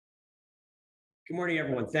Good morning,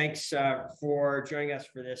 everyone. Thanks for joining us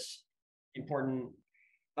for this important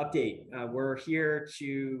update. We're here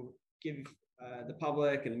to give the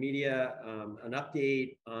public and the media an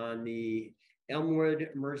update on the Elmwood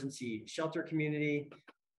Emergency Shelter Community.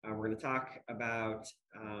 We're going to talk about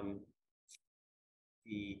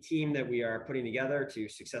the team that we are putting together to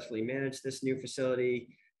successfully manage this new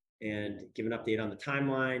facility and give an update on the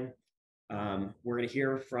timeline. We're going to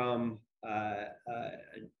hear from a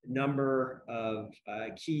number of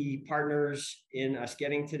key partners in us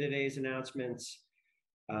getting to today's announcements,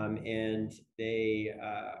 and they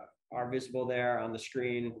are visible there on the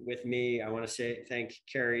screen with me. I want to thank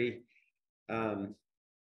Carrie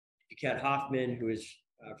Duquette Hoffman, who is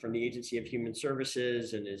from the Agency of Human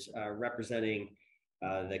Services and is representing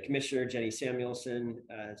the Commissioner, Jenny Samuelson,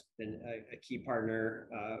 has been a key partner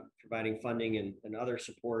providing funding and other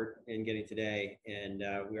support in getting today. And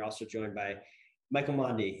we're also joined by Michael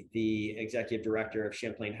Mondi, the Executive Director of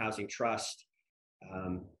Champlain Housing Trust,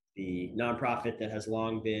 the nonprofit that has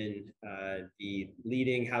long been the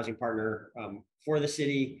leading housing partner for the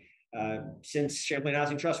city since Champlain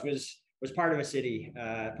Housing Trust was part of the city, and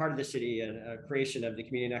a creation of the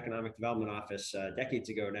Community and Economic Development Office decades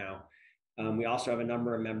ago now. We also have a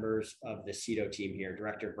number of members of the CEDO team here,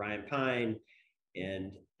 Director Brian Pine,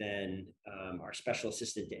 and then our Special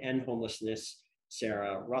Assistant to End Homelessness,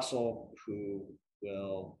 Sarah Russell, who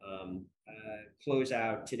will close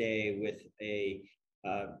out today with a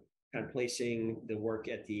kind of placing the work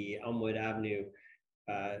at the Elmwood Avenue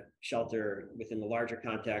shelter within the larger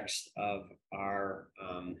context of our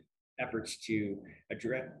efforts to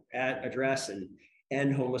address and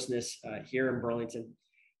end homelessness here in Burlington.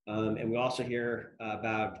 And we also hear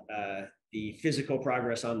about the physical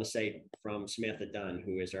progress on the site from Samantha Dunn,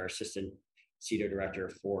 who is our Assistant CEDO Director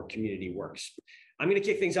for Community Works. I'm going to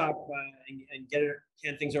kick things off and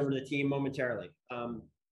hand things over to the team momentarily.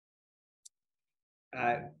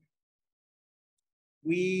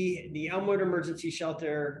 The Elmwood Emergency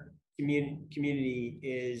Shelter Community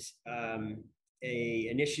is an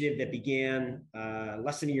initiative that began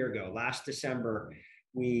less than a year ago. Last December,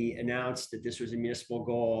 we announced that this was a municipal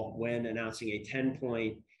goal when announcing a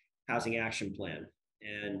 10-point housing action plan.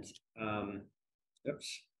 And I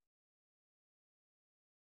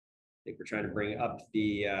think we're trying to bring up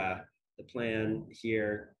the plan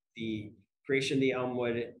here. The creation of the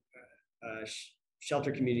Elmwood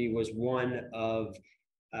Shelter Community was one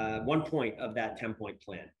point of that 10-point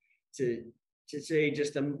plan. To say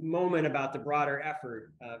just a moment about the broader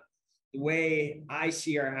effort, the way I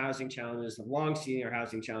see our housing challenges, I've long seen our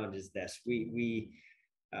housing challenges this.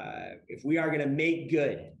 If we are going to make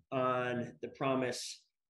good on the promise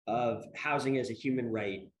of housing as a human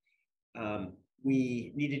right,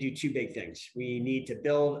 we need to do two big things. We need to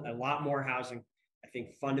build a lot more housing. I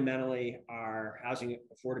think fundamentally our housing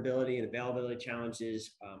affordability and availability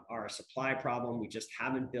challenges are a supply problem. We just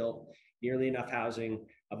haven't built nearly enough housing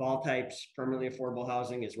of all types, permanently affordable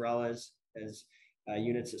housing, as well as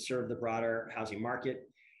units that serve the broader housing market.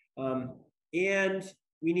 And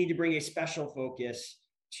we need to bring a special focus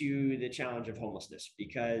to the challenge of homelessness,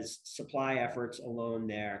 because supply efforts alone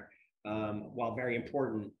there, while very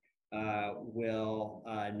important, will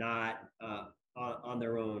not on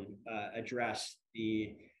their own address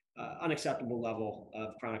the unacceptable level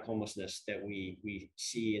of chronic homelessness that we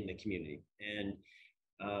see in the community. And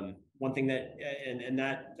one thing that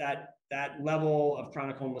level of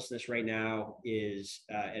chronic homelessness right now is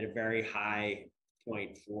at a very high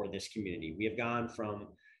point for this community. We have gone from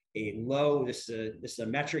a low, this is a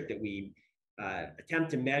metric that we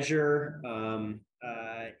attempt to measure and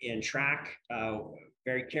track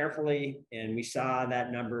very carefully. And we saw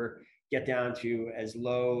that number get down to as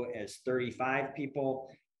low as 35 people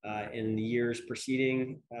in the years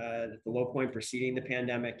preceding, the low point preceding the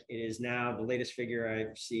pandemic. It is now, the latest figure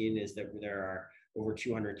I've seen is that there are over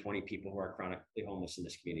 220 people who are chronically homeless in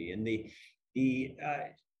this community. And the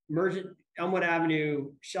Elmwood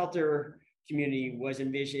Avenue Shelter Community was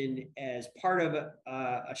envisioned as part of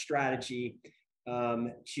a strategy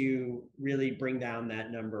to really bring down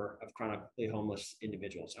that number of chronically homeless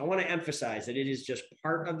individuals. I want to emphasize that it is just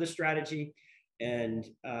part of the strategy, and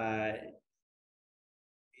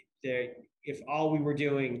if all we were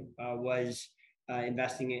doing was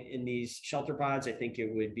investing in these shelter pods, I think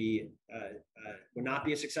it would not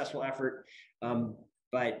be a successful effort.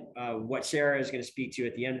 But what Sarah is going to speak to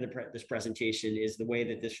at the end of this presentation is the way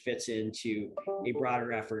that this fits into a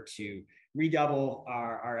broader effort to redouble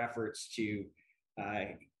our efforts to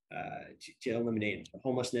eliminate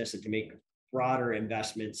homelessness and to make broader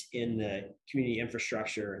investments in the community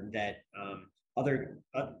infrastructure that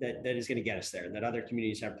that is going to get us there, and that other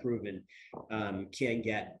communities have proven can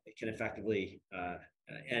effectively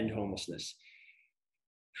end homelessness.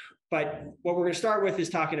 But what we're going to start with is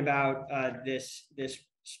talking about this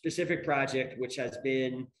specific project, which has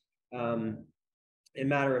been a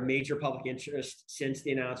matter of major public interest since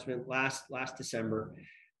the announcement last December.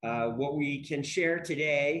 What we can share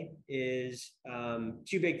today is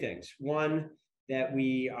two big things. One, that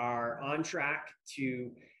we are on track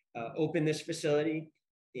to open this facility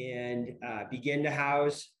and begin to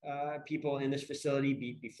house people in this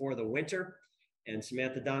facility before the winter. And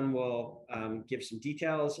Samantha Dunn will give some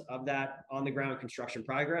details of that on the ground construction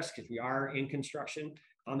progress, because we are in construction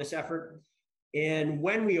on this effort. And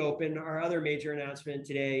when we open, our other major announcement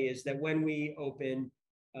today is that when we open,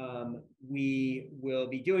 we will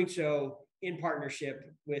be doing so in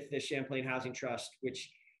partnership with the Champlain Housing Trust, which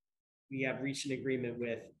we have reached an agreement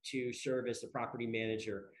with to serve as the property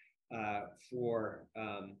manager for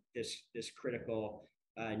this critical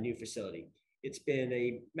new facility. It's been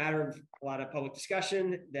a matter of a lot of public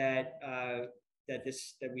discussion that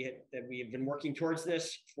we have been working towards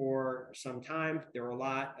this for some time. There are a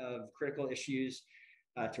lot of critical issues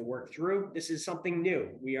to work through. This is something new.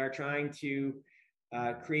 We are trying to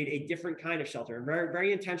create a different kind of shelter, and very,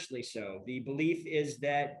 very intentionally so. The belief is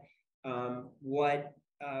that what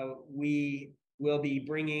we will be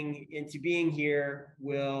bringing into being here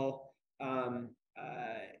will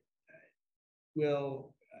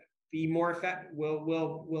be more effective,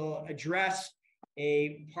 will address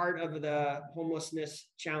a part of the homelessness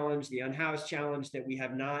challenge, the unhoused challenge that we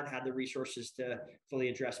have not had the resources to fully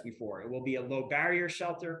address before. It will be a low barrier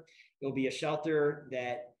shelter. It will be a shelter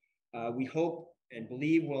that we hope and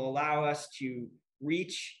believe will allow us to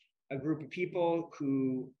reach a group of people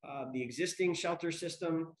who the existing shelter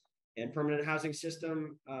system and permanent housing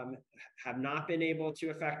system have not been able to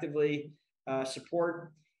effectively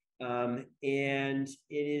support. And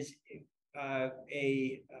it is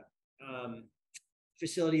a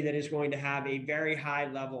facility that is going to have a very high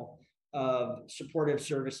level of supportive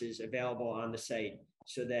services available on the site,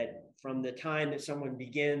 so that from the time that someone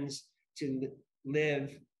begins to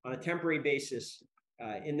live on a temporary basis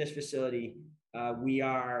in this facility, we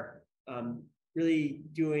are really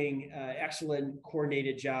doing an excellent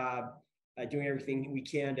coordinated job, doing everything we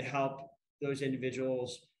can to help those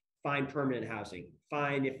individuals find permanent housing,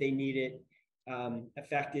 find, if they need it,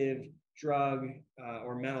 effective drug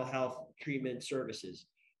or mental health treatment services,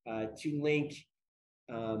 to link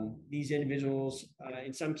these individuals,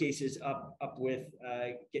 in some cases, up with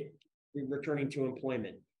returning to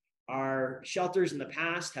employment. Our shelters in the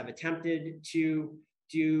past have attempted to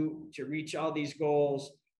reach all these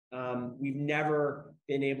goals. We've never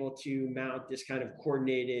been able to mount this kind of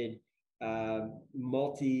coordinated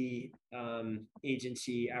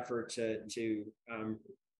multi-agency effort to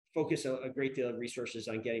focus a great deal of resources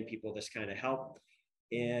on getting people this kind of help.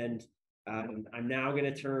 And I'm now going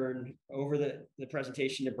to turn over the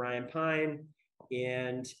presentation to Brian Pine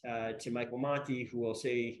and to Michael Monty, who will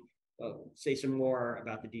say some more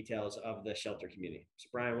about the details of the shelter community. So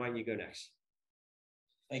Brian, why don't you go next?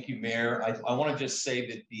 Thank you, Mayor. I want to just say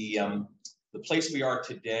that the place we are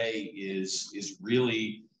today is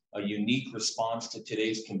really a unique response to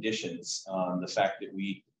today's conditions. The fact that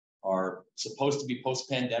we are supposed to be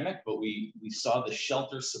post-pandemic, but we saw the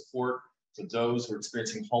shelter support for those who are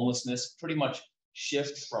experiencing homelessness pretty much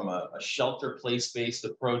shift from a shelter place-based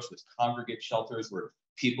approach with congregate shelters where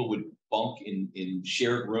people would bunk in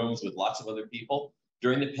shared rooms with lots of other people.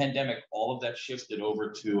 During the pandemic, all of that shifted over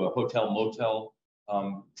to a hotel-motel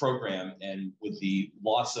program, and with the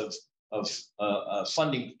loss of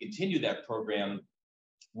funding to continue that program,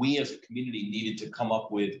 we as a community needed to come up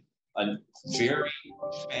with a very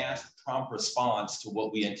fast, prompt response to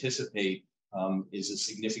what we anticipate is a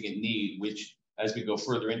significant need, which, as we go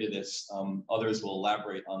further into this, others will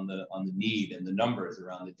elaborate on the need and the numbers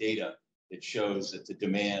around the data that shows that the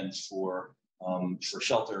demand for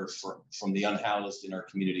shelter from the unhoused in our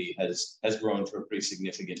community has grown to a pretty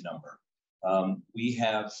significant number. We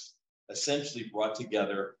have essentially brought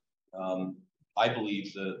together, I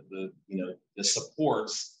believe, the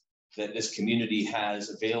supports that this community has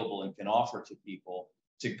available and can offer to people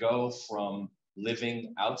to go from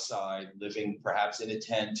living outside, living perhaps in a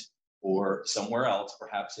tent or somewhere else,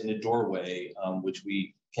 perhaps in a doorway, which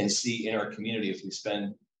we can see in our community if we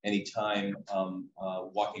spend any time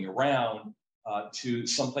walking around, to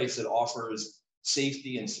someplace that offers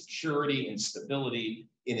safety and security and stability,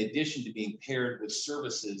 in addition to being paired with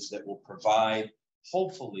services that will provide,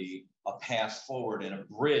 hopefully, a path forward and a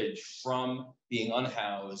bridge from being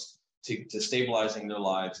unhoused to stabilizing their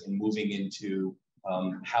lives and moving into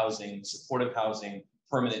housing, supportive housing,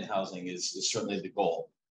 permanent housing is certainly the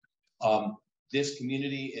goal. This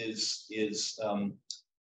community is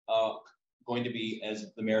going to be,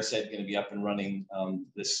 as the mayor said, going to be up and running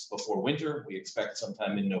this before winter. We expect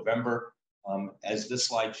sometime in November. As this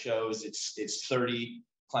slide shows, it's 30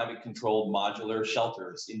 climate-controlled modular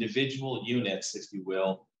shelters, individual units, if you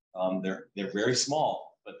will. They're very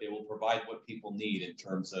small, but they will provide what people need in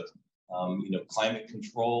terms of climate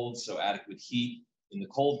controlled, so adequate heat in the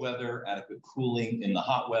cold weather, adequate cooling in the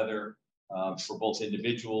hot weather for both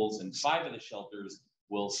individuals. And 5 of the shelters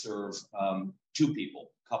will serve 2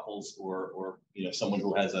 people, couples, or someone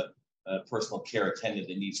who has a personal care attendant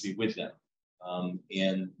that needs to be with them.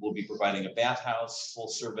 And we'll be providing a bathhouse, full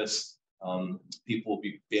service. People will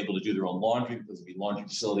be able to do their own laundry because there'll be laundry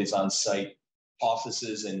facilities on site,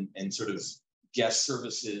 offices and sort of guest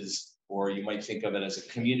services, or you might think of it as a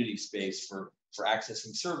community space for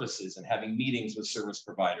accessing services and having meetings with service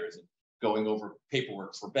providers and going over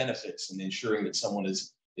paperwork for benefits and ensuring that someone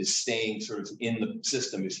is staying sort of in the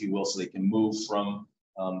system, if you will, so they can move from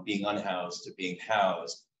being unhoused to being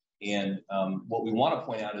housed. And what we want to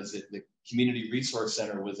point out is that the Community Resource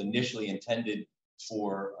Center was initially intended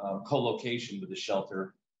for co-location with the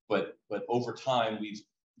shelter, but over time we've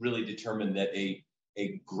really determined that an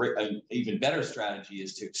even better strategy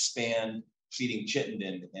is to expand Feeding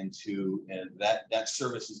Chittenden and that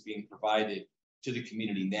service is being provided to the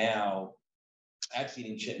community now at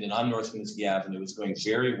Feeding Chittenden on North Winooski Avenue. It's going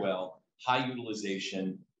very well, high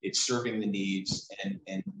utilization, it's serving the needs,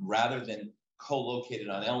 and rather than co-located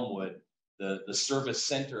on Elmwood, the service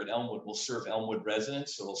center at Elmwood will serve Elmwood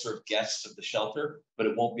residents, so it'll serve guests of the shelter, but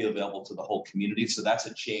it won't be available to the whole community. So that's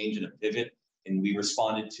a change and a pivot. And we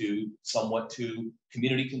responded somewhat to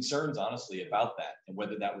community concerns, honestly, about that and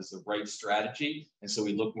whether that was the right strategy. And so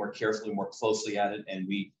we looked more carefully, more closely at it, and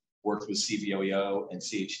we worked with CVOEO and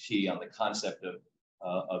CHT on the concept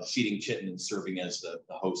of Feeding Chittenden serving as the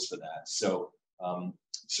host for that. So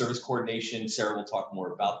service coordination, Sarah will talk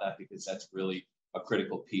more about that because that's really a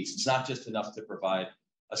critical piece. It's not just enough to provide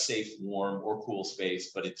a safe, warm, or cool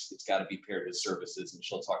space, but it's got to be paired with services, and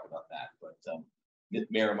she'll talk about that. But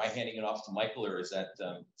Mayor, am I handing it off to Michael, or is that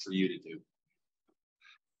for you to do?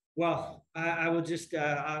 Well, I will just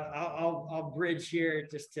I'll bridge here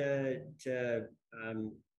just to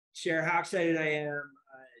share how excited I am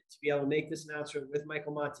to be able to make this announcement with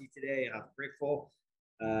Michael Monti today. I'm grateful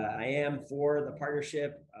I am for the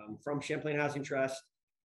partnership from Champlain Housing Trust.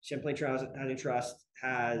 Champlain Housing Trust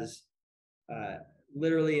has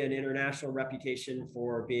literally an international reputation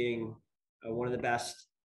for being one of the best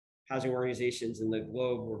housing organizations in the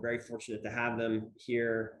globe. We're very fortunate to have them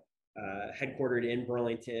here, headquartered in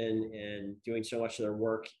Burlington and doing so much of their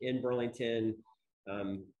work in Burlington.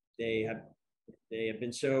 They have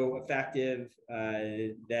been so effective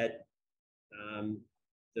that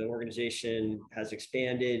the organization has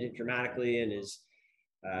expanded dramatically and is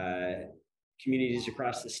communities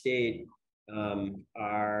across the state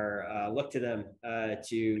are look to them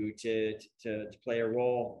to play a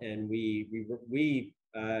role, and we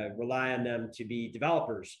rely on them to be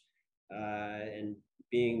developers and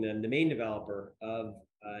being the main developer of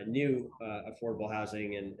new affordable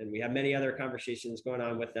housing, and we have many other conversations going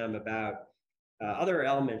on with them about other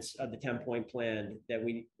elements of the 10-point plan that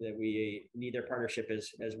we need their partnership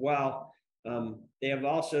as well. They have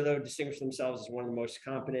also, though, distinguished themselves as one of the most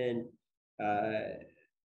competent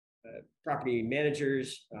property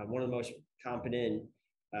managers, one of the most competent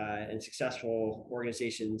and successful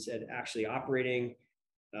organizations at actually operating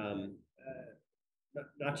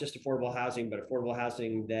not just affordable housing, but affordable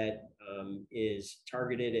housing that is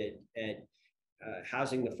targeted at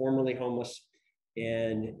housing the formerly homeless.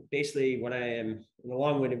 And basically what I am, in a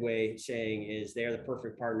long-winded way, saying is they are the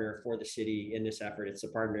perfect partner for the city in this effort. It's a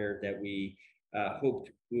partner that we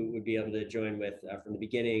hoped we would be able to join with from the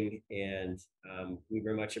beginning, and we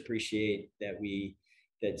very much appreciate that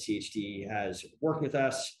CHT has worked with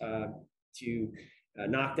us to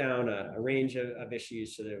knock down a range of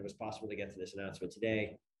issues so that it was possible to get to this announcement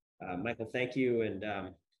today. Michael, thank you, and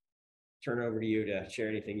turn it over to you to share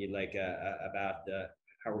anything you'd like about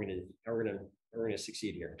how we're going to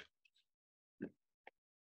succeed here. I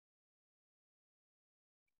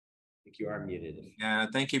think you are muted. Yeah,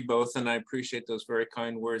 thank you both, and I appreciate those very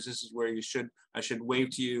kind words. This is where I should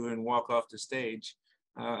wave to you and walk off the stage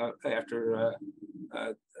after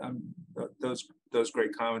those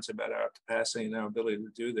great comments about our capacity and our ability to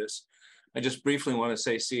do this. I just briefly want to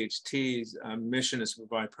say CHT's mission is to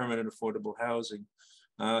provide permanent affordable housing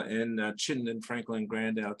in Chittenden, Franklin,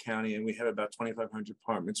 Grandisle County, and we have about 2,500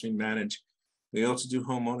 apartments we manage. We also do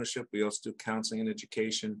home ownership. We also do counseling and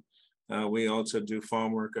education. We also do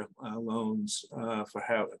farm worker loans for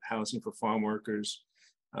housing for farm workers,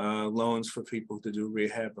 loans for people to do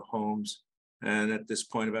rehab of homes. And at this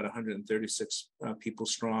point, about 136 people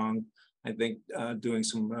strong, I think, doing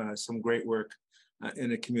some great work in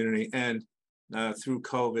the community. And through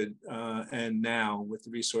COVID and now with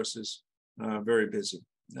the resources, very busy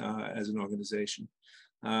as an organization,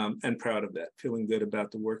 and proud of that, feeling good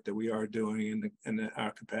about the work that we are doing and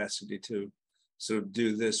our capacity to sort of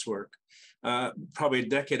do this work. Probably a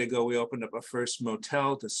decade ago, we opened up our first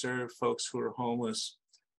motel to serve folks who are homeless.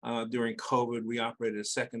 During COVID, we operated a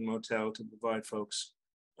second motel to provide folks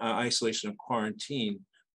isolation and quarantine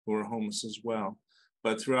who are homeless as well.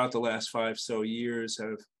 But throughout the last 5 so years,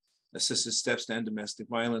 have assisted steps to end domestic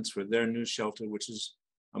violence for their new shelter, which is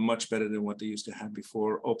much better than what they used to have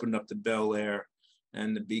before. Opened up the Bel Air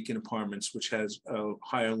and the Beacon Apartments, which has a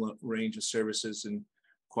higher range of services in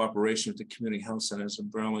cooperation with the community health centers in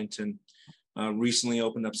Burlington. Recently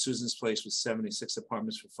opened up Susan's Place with 76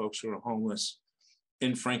 apartments for folks who are homeless.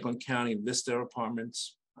 In Franklin County, Vista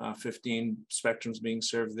Apartments, 15 spectrums being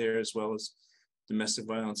served there, as well as domestic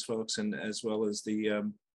violence folks, and as well as the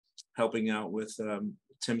helping out with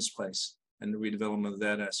Tim's Place and the redevelopment of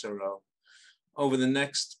that SRO. Over the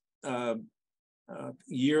next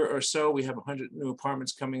year or so, we have 100 new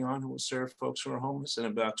apartments coming on who will serve folks who are homeless, and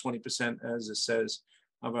about 20%, as it says,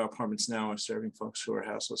 of our apartments now are serving folks who are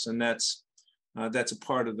houseless. And that's a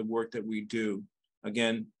part of the work that we do.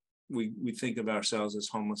 Again, we think of ourselves as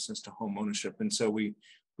homelessness to home ownership. And so we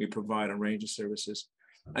provide a range of services.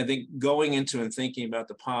 I think going into and thinking about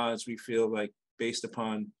the pods, we feel like based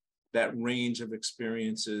upon that range of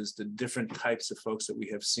experiences, the different types of folks that we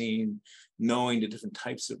have seen, knowing the different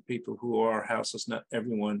types of people who are houseless, not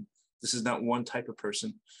everyone, this is not one type of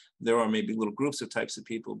person. There are maybe little groups of types of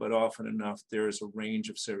people, but often enough, there is a range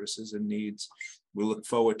of services and needs. We look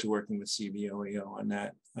forward to working with CEDO on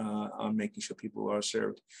that, on making sure people are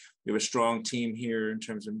served. We have a strong team here in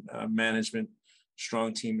terms of management,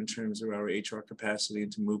 strong team in terms of our HR capacity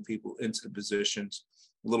and to move people into the positions.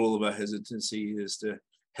 A little of our hesitancy is the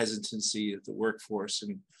hesitancy of the workforce,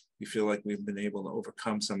 and we feel like we've been able to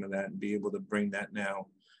overcome some of that and be able to bring that now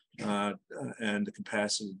and the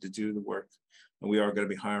capacity to do the work. And we are going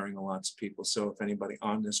to be hiring lots of people. So if anybody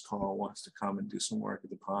on this call wants to come and do some work at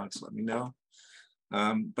the pods, let me know.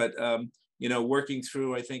 You know, working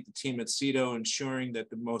through, I think the team at CEDO, ensuring that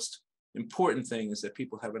the most important thing is that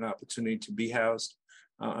people have an opportunity to be housed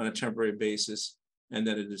on a temporary basis, and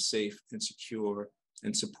that it is safe and secure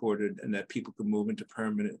and supported, and that people can move into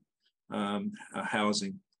permanent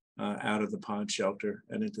housing out of the pod shelter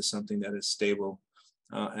and into something that is stable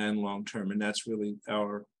and long-term. And that's really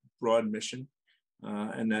our broad mission.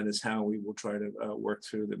 And that is how we will try to work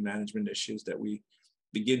through the management issues that we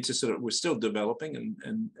begin to sort of, we're still developing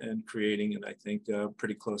and creating, and I think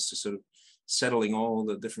pretty close to sort of settling all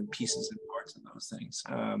the different pieces and parts of those things.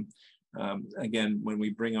 Again, when we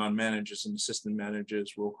bring on managers and assistant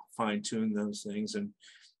managers, we'll fine tune those things, and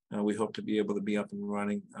we hope to be able to be up and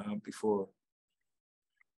running before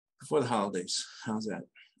the holidays. How's that?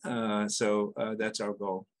 So that's our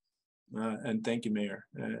goal. And thank you, Mayor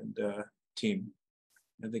and team.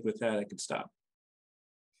 I think with that, I can stop.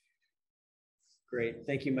 Great,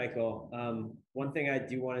 thank you, Michael. One thing I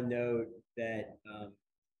do want to note that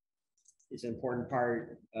is an important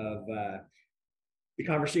part of the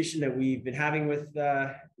conversation that we've been having with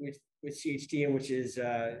CHT, and which is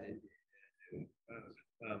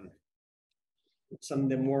some of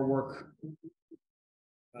the more work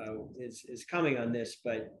is coming on this,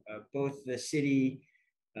 but both the city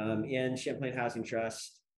and Champlain Housing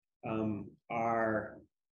Trust are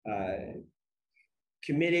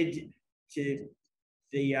committed to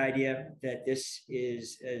the idea that this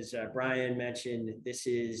is, as Brian mentioned, this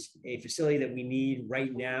is a facility that we need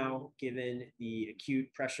right now, given the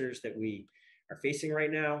acute pressures that we are facing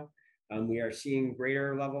right now. We are seeing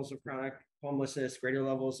greater levels of chronic homelessness, greater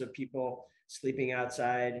levels of people sleeping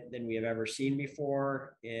outside than we have ever seen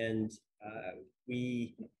before. And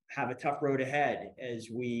we have a tough road ahead, as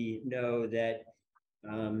we know that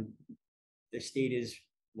the state is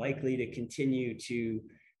likely to continue to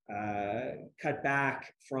cut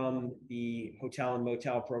back from the hotel and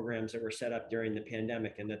motel programs that were set up during the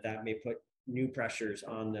pandemic, and that may put new pressures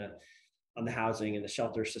on the housing and the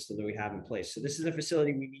shelter system that we have in place. So this is a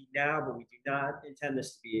facility we need now, but we do not intend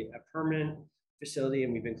this to be a permanent facility,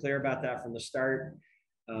 and we've been clear about that from the start.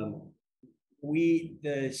 The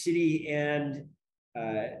city and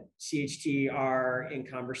CHT are in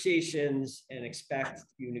conversations and expect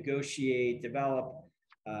to negotiate, develop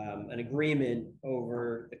an agreement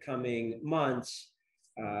over the coming months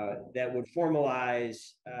that would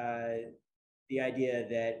formalize the idea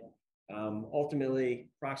that ultimately,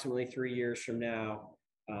 approximately 3 years from now,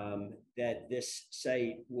 that this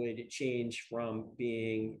site would change from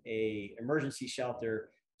being an emergency shelter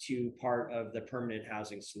to part of the permanent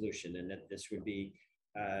housing solution, and that this would be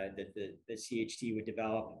that the CHT would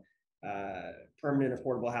develop permanent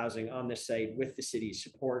affordable housing on this site with the city's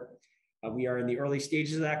support. We are in the early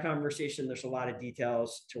stages of that conversation. There's a lot of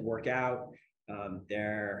details to work out.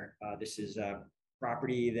 This is a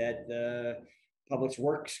property that the Public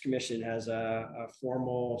Works Commission has a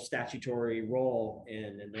formal statutory role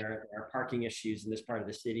in, and there are parking issues in this part of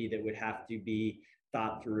the city that would have to be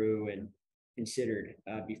thought through and considered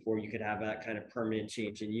before you could have that kind of permanent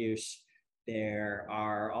change in use. There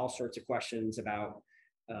are all sorts of questions about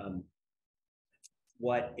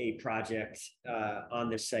what a project on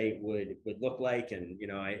this site would look like. And, you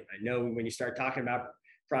know, I know when you start talking about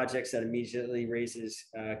projects, that immediately raises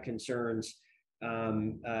concerns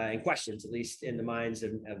and questions, at least in the minds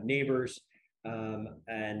of neighbors.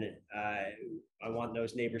 And I want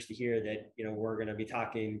those neighbors to hear that, you know, we're going to be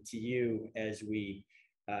talking to you as we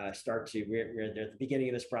we're at the beginning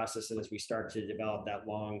of this process, and as we start to develop that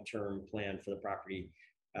long-term plan for the property,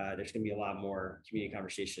 there's going to be a lot more community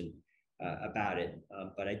conversation about it.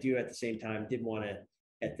 But I do, at the same time, did want to,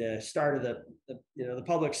 at the start of the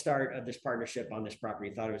public start of this partnership on this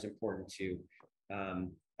property, thought it was important to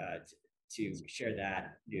share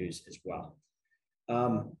that news as well.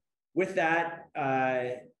 With that,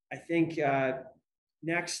 I think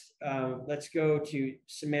next, let's go to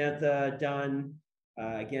Samantha Dunn,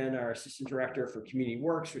 again, our Assistant Director for Community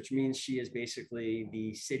Works, which means she is basically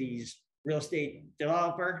the city's real estate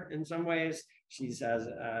developer in some ways. She has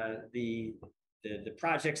the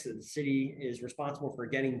projects that the city is responsible for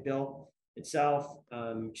getting built itself.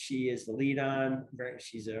 She is the lead on.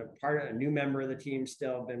 She's a new member of the team,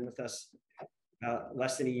 still been with us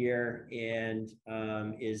less than a year, and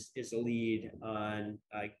is the lead on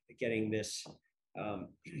getting this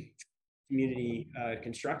community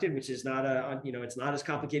constructed, which is not it's not as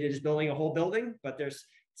complicated as building a whole building, but at the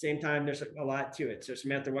same time, there's a lot to it. So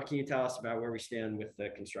Samantha, what can you tell us about where we stand with the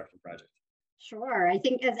construction project? Sure. I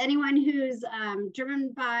think as anyone who's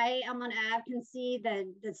driven by Elmwood Ave can see,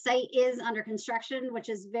 the site is under construction, which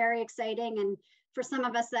is very exciting. And for some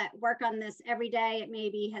of us that work on this every day, it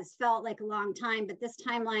maybe has felt like a long time, but this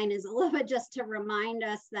timeline is a little bit just to remind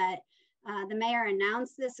us that the mayor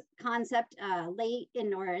announced this concept late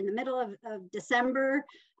in the middle of December.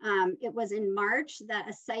 It was in March that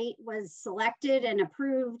a site was selected and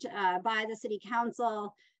approved by the city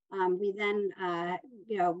council. We then,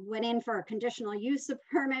 went in for a conditional use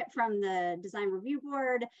permit from the design review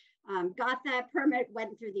board, got that permit,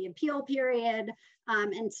 went through the appeal period,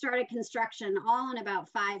 and started construction all in about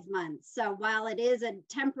 5 months. So while it is a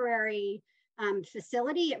temporary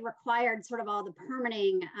facility, it required sort of all the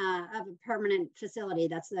permitting of a permanent facility.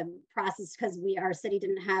 That's the process, because our city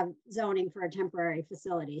didn't have zoning for a temporary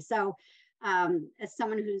facility. So as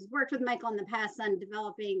someone who's worked with Michael in the past on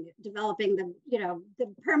developing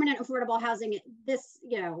the permanent affordable housing, this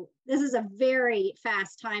is a very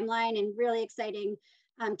fast timeline and really exciting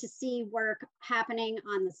to see work happening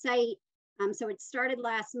on the site. So it started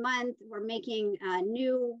last month. We're making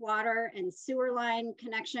new water and sewer line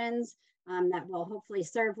connections that will hopefully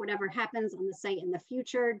serve whatever happens on the site in the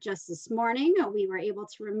future. Just this morning, we were able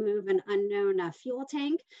to remove an unknown fuel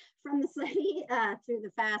tank from the site through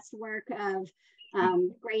the fast work of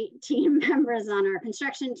great team members on our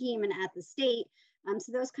construction team and at the state.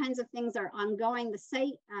 So those kinds of things are ongoing. The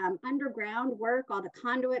site underground work, all the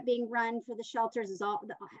conduit being run for the shelters is all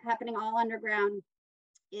happening all underground,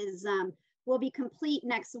 will be complete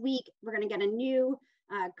next week. We're going to get a new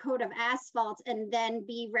coat of asphalt and then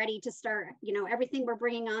be ready to start, everything we're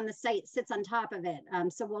bringing on the site sits on top of it.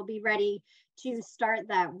 So we'll be ready to start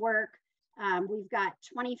that work. We've got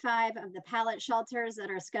 25 of the pallet shelters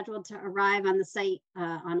that are scheduled to arrive on the site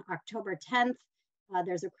on October 10th.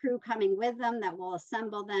 There's a crew coming with them that will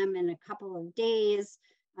assemble them in a couple of days.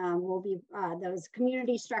 Will be those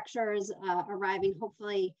community structures arriving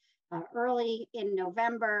hopefully early in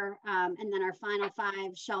November, and then our final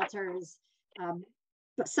 5 shelters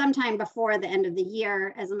sometime before the end of the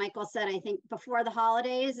year. As Michael said, I think before the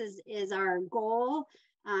holidays is our goal.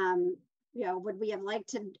 Would we have liked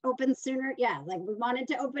to open sooner? Yeah, like we wanted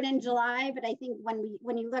to open in July, but I think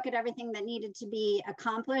when you look at everything that needed to be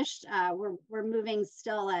accomplished, we're moving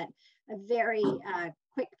still at a very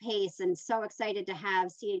quick pace, and so excited to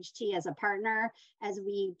have CHT as a partner as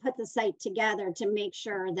we put the site together to make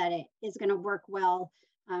sure that it is going to work well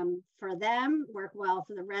for them, work well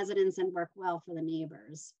for the residents, and work well for the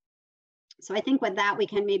neighbors. So I think with that, we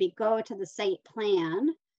can maybe go to the site plan.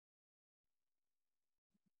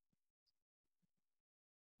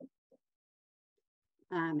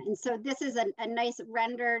 And so this is a nice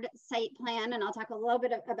rendered site plan, and I'll talk a little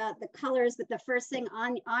bit about the colors, but the first thing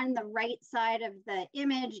on the right side of the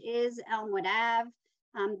image is Elmwood Ave.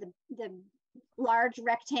 The large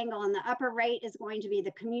rectangle on the upper right is going to be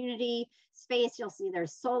the community space. You'll see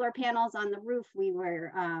there's solar panels on the roof. We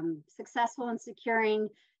were successful in securing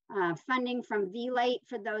funding from V-Light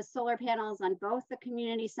for those solar panels on both the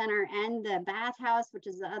community center and the bathhouse, which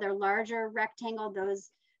is the other larger rectangle.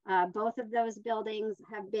 Those both of those buildings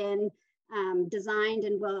have been designed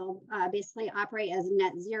and will basically operate as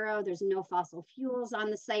net zero. There's no fossil fuels on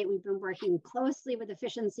the site. We've been working closely with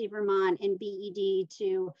Efficiency Vermont and BED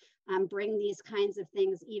to bring these kinds of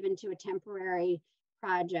things even to a temporary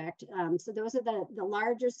project. So those are the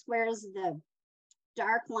larger squares. The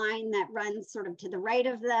dark line that runs sort of to the right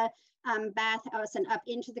of the bathhouse and up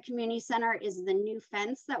into the community center is the new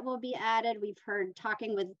fence that will be added. We've heard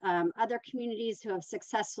talking with other communities who have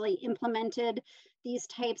successfully implemented these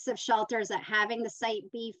types of shelters that having the site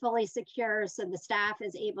be fully secure so the staff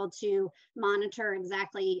is able to monitor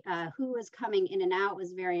exactly who is coming in and out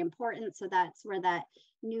was very important. So that's where that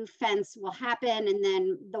new fence will happen. And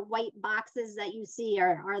then the white boxes that you see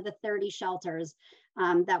are the 30 shelters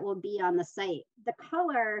that will be on the site. The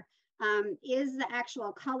color is the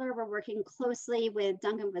actual color. We're working closely with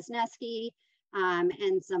Duncan Wisniewski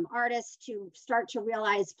and some artists to start to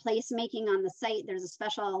realize placemaking on the site. There's a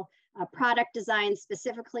special product design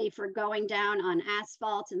specifically for going down on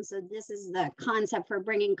asphalt. And so this is the concept for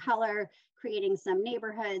bringing color, creating some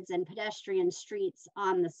neighborhoods and pedestrian streets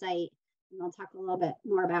on the site. And I'll talk a little bit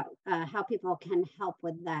more about how people can help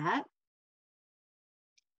with that.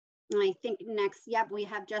 And I think next, yep, we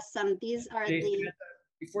have just some, these are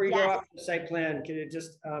before you go off the site plan, can it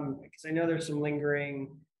just, because I know there's some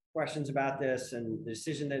lingering questions about this and the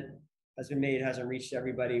decision that has been made hasn't reached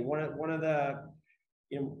everybody. One of the,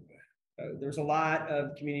 there's a lot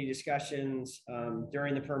of community discussions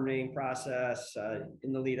during the permitting process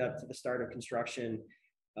in the lead up to the start of construction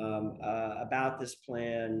about this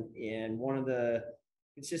plan. And one of the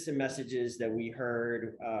consistent messages that we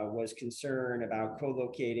heard was concern about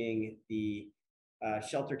co-locating the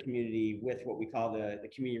shelter community with what we call the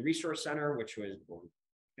community resource center, which was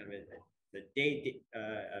kind of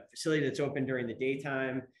a facility that's open during the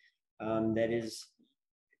daytime that is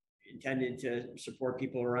intended to support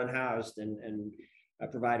people who are unhoused and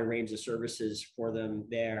provide a range of services for them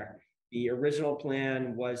there. The original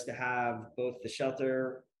plan was to have both the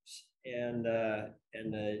shelter and the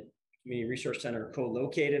community resource center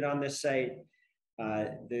co-located on this site.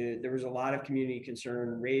 There was a lot of community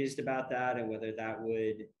concern raised about that and whether that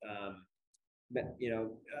would,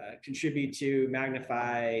 contribute to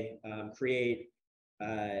magnify, create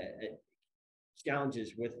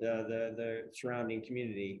challenges with the surrounding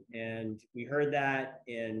community. And we heard that,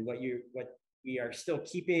 and what we are still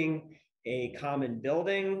keeping a common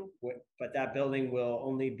building, but that building will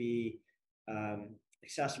only be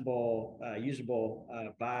accessible, usable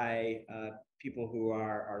by people who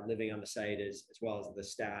are living on the site as well as the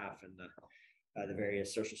staff and the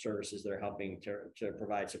various social services that are helping to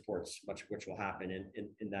provide supports, which will happen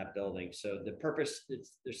in that building. So the purpose,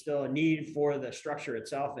 there's still a need for the structure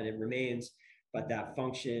itself, and it remains, but that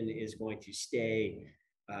function is going to stay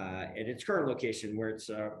at its current location where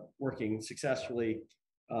it's working successfully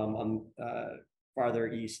farther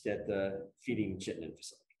east at the feeding Chittenden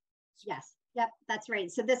facility. Yes. Yep, that's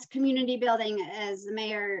right. So this community building, as the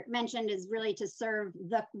mayor mentioned, is really to serve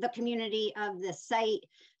the community of the site,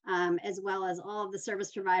 as well as all of the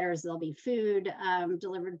service providers. There'll be food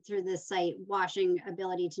delivered through this site, washing,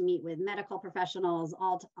 ability to meet with medical professionals,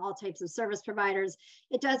 all types of service providers.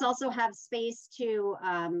 It does also have space to,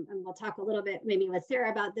 and we'll talk a little bit maybe with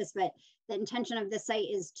Sarah about this, but the intention of this site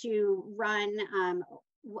is to run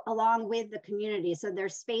along with the community. So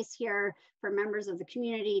there's space here for members of the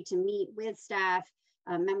community to meet with staff,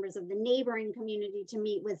 members of the neighboring community to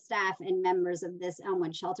meet with staff, and members of this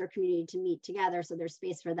Elmwood shelter community to meet together. So there's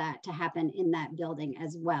space for that to happen in that building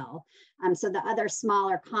as well. So the other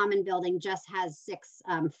smaller common building just has 6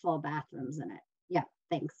 full bathrooms in it. Yeah,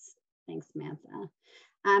 thanks. Thanks, Samantha.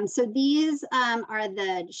 So these are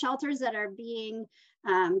the shelters that are being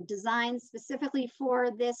designed specifically for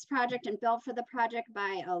this project and built for the project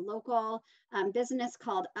by a local business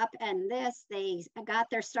called Upend This. They got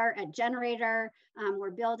their start at Generator. We're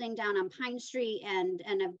building down on Pine Street and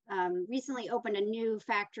have recently opened a new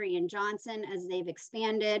factory in Johnson as they've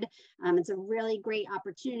expanded. It's a really great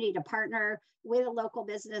opportunity to partner with a local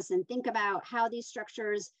business and think about how these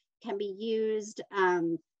structures can be used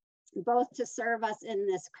both to serve us in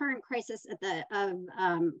this current crisis of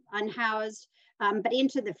unhoused, but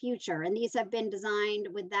into the future. And these have been designed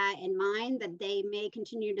with that in mind, that they may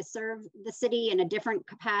continue to serve the city in a different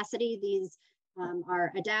capacity. These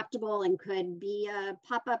are adaptable and could be a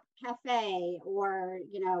pop-up cafe or,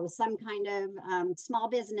 you know, some kind of small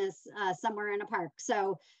business somewhere in a park.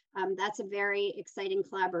 So that's a very exciting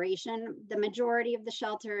collaboration. The majority of the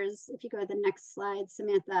shelters, if you go to the next slide,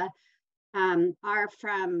 Samantha, are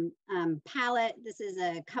from Pallet. This is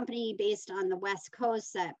a company based on the West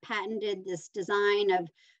Coast that patented this design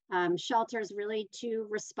of shelters really to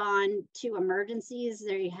respond to emergencies.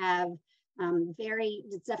 They have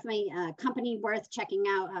it's definitely a company worth checking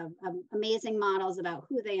out, amazing models about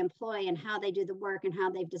who they employ and how they do the work and how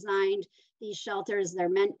they've designed these shelters. They're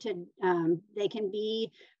meant to, they can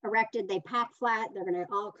be erected, they pack flat, they're gonna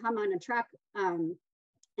all come on a truck.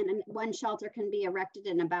 And one shelter can be erected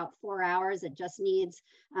in about 4 hours. It just needs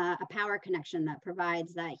a power connection that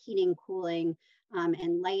provides that heating, cooling,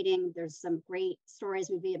 and lighting. There's some great stories.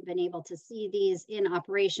 We've been able to see these in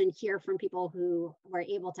operation, hear from people who were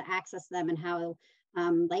able to access them and how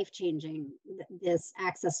life-changing this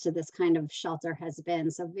access to this kind of shelter has been.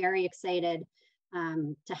 So very excited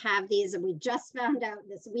to have these. And we just found out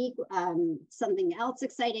this week something else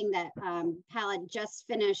exciting, that Pallet just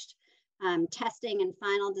finished testing and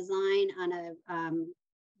final design on a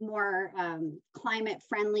more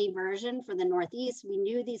climate-friendly version for the Northeast. We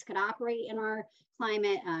knew these could operate in our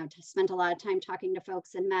climate. Spent a lot of time talking to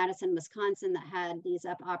folks in Madison, Wisconsin that had these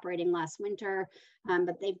up operating last winter,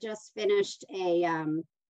 but they've just finished a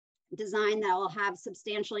design that will have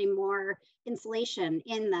substantially more insulation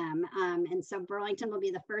in them. And so Burlington will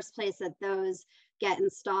be the first place that those get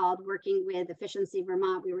installed. Working with Efficiency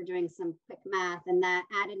Vermont, we were doing some quick math, and that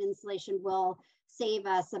added insulation will save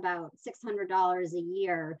us about $600 a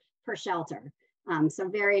year per shelter. So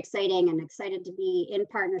very exciting, and excited to be in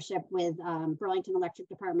partnership with Burlington Electric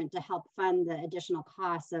Department to help fund the additional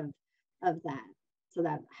costs of that. So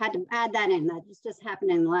that had to add that in. That just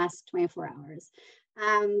happened in the last 24 hours.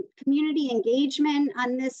 Community engagement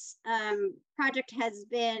on this project has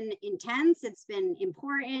been intense. It's been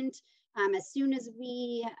important. As soon as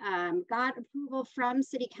we got approval from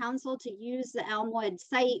City Council to use the Elmwood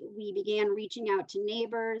site, we began reaching out to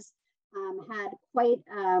neighbors, had quite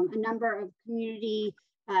a number of community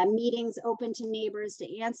meetings open to neighbors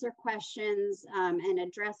to answer questions and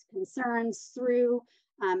address concerns through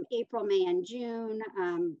April, May, and June.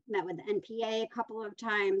 Met with the NPA a couple of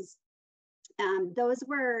times. Those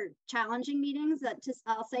were challenging meetings,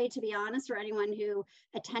 I'll say, to be honest, for anyone who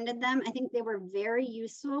attended them. I think they were very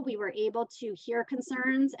useful. We were able to hear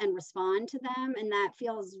concerns and respond to them, and that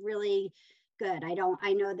feels really good.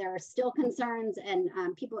 I know there are still concerns, and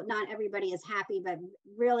not everybody is happy, but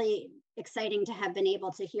really exciting to have been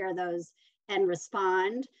able to hear those and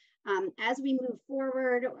respond. As we move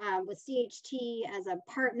forward with CHT as a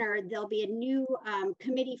partner, there'll be a new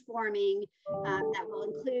committee forming that will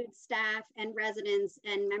include staff and residents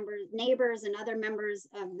and neighbors and other members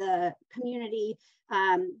of the community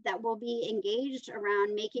that will be engaged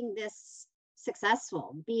around making this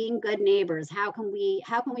successful, being good neighbors. How can we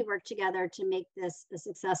work together to make this a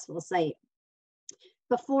successful site?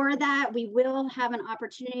 Before that, we will have an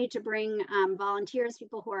opportunity to bring volunteers,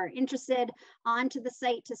 people who are interested, onto the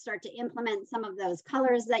site to start to implement some of those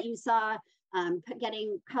colors that you saw,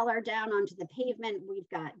 getting color down onto the pavement. We've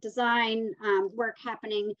got design work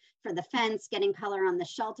happening for the fence. Getting color on the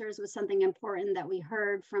shelters was something important that we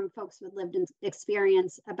heard from folks with lived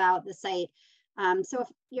experience about the site. So if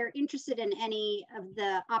you're interested in any of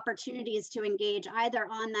the opportunities to engage either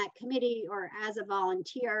on that committee or as a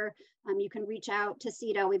volunteer, you can reach out to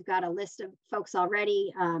CEDO. We've got a list of folks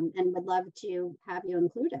already and would love to have you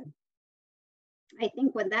included. I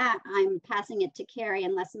think with that, I'm passing it to Carrie,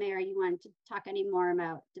 unless Mayor, you wanted to talk any more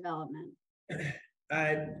about development.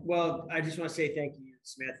 Well, I just want to say thank you,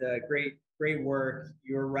 Samantha. Great work.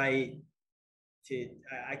 You're right.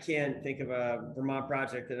 I can't think of a Vermont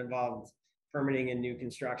project that involved permitting and new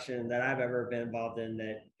construction that I've ever been involved in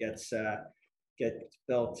that gets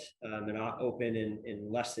built and open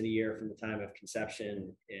in less than a year from the time of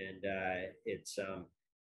conception. And it's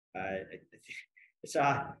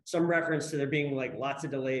some reference to there being like lots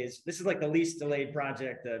of delays. This is like the least delayed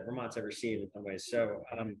project that Vermont's ever seen in some ways. So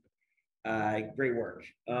great work.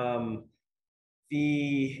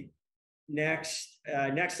 The next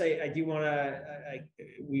I do want to,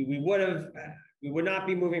 we would not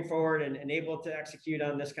be moving forward and able to execute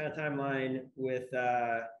on this kind of timeline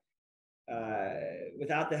without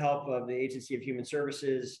the help of the Agency of Human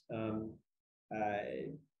Services.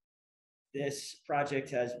 This project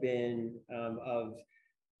has been of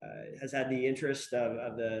has had the interest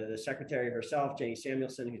of the secretary herself, Jenny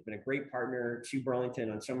Samuelson, who's been a great partner to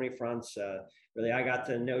Burlington on so many fronts. Really, I got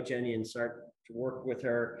to know Jenny and start to work with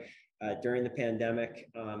her during the pandemic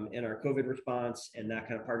in our COVID response, and that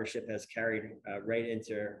kind of partnership has carried right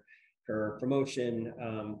into her promotion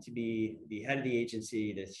to be the head of the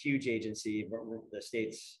agency, this huge agency, the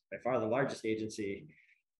state's by far the largest agency.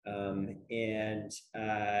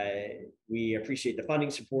 We appreciate the funding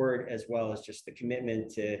support as well as just the commitment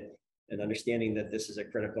to and understanding that this is a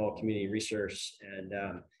critical community resource, and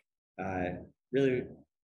really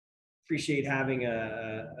appreciate having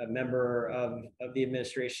a member of the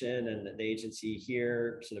administration and the agency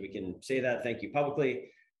here so that we can say that. Thank you publicly.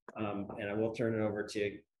 And I will turn it over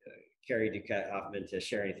to Carrie Duquette Hoffman to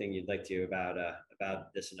share anything you'd like to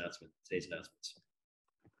about this announcement, today's announcements.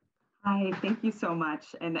 Hi, thank you so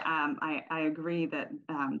much. And I agree that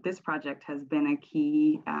this project has been a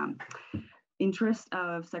key interest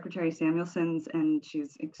of Secretary Samuelson's, and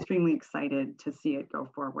she's extremely excited to see it go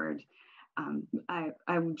forward.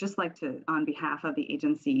 I would just like to, on behalf of the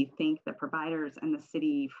agency, thank the providers and the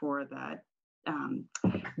city for the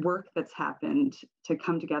work that's happened to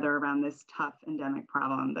come together around this tough endemic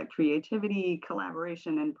problem. The creativity,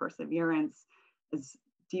 collaboration, and perseverance is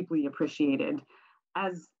deeply appreciated.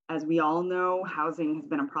 As we all know, housing has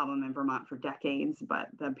been a problem in Vermont for decades, but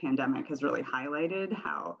the pandemic has really highlighted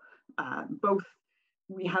how both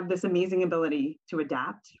we have this amazing ability to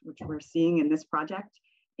adapt, which we're seeing in this project,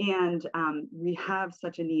 and we have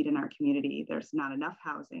such a need in our community. There's not enough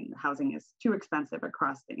housing. Housing is too expensive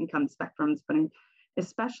across the income spectrums, but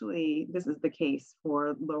especially this is the case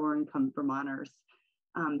for lower income Vermonters.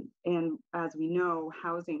 And as we know,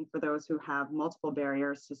 housing for those who have multiple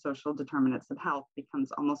barriers to social determinants of health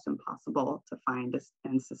becomes almost impossible to find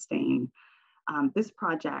and sustain. This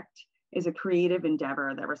project is a creative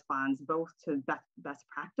endeavor that responds both to best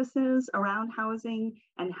practices around housing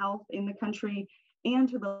and health in the country and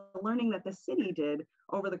to the learning that the city did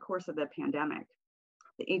over the course of the pandemic.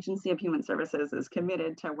 The Agency of Human Services is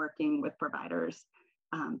committed to working with providers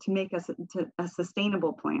to make a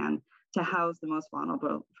sustainable plan to house the most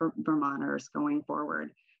vulnerable Vermonters going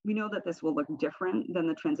forward. We know that this will look different than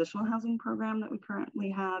the transitional housing program that we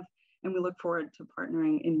currently have, and we look forward to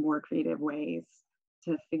partnering in more creative ways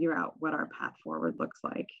to figure out what our path forward looks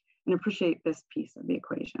like, and appreciate this piece of the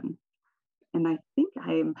equation. And I think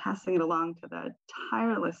I am passing it along to the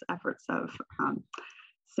tireless efforts of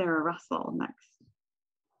Sarah Russell next.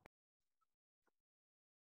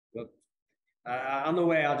 Well, on the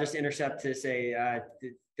way, I'll just intercept to say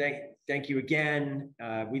thank you again.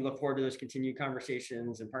 We look forward to those continued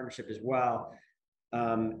conversations and partnership as well.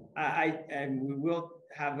 And we will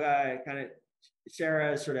have kind of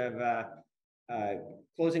Sarah sort of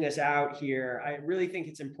closing us out here. I really think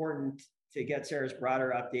it's important to get Sarah's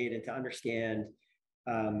broader update and to understand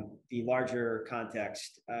the larger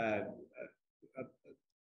context that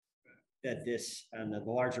this and the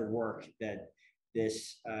larger work that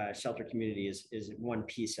this shelter community is one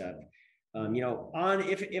piece of. You know,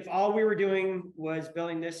 if all we were doing was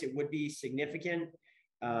building this, it would be significant.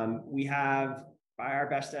 We have, by our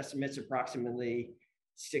best estimates, approximately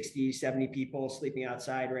 60, 70 people sleeping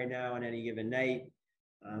outside right now on any given night.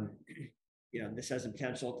 You know, this has the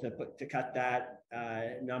potential to cut that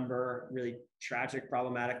number, really tragic,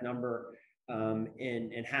 problematic number,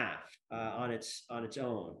 in half on its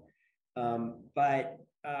own. But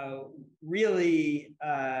really,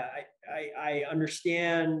 I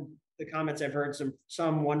understand the comments. I've heard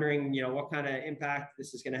some wondering, you know, what kind of impact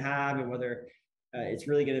this is going to have and whether it's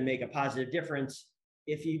really going to make a positive difference.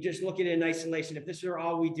 If you just look at it in isolation, if this were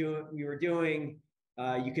all we were doing,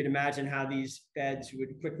 you could imagine how these beds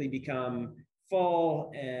would quickly become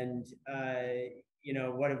full. And you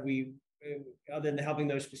know, what have we, other than helping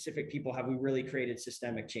those specific people, have we really created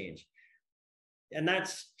systemic change? And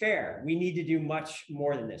that's fair. We need to do much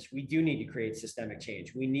more than this. We do need to create systemic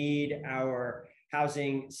change. We need our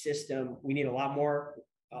housing system. We need a lot more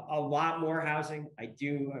housing. I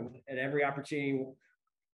do, at every opportunity,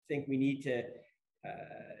 think we need to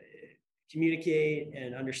communicate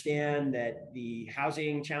and understand that the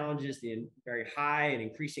housing challenges, the very high and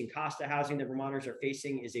increasing cost of housing that Vermonters are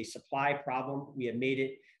facing, is a supply problem. We have made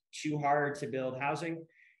it too hard to build housing.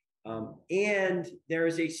 And there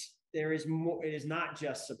is more. It is not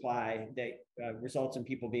just supply that results in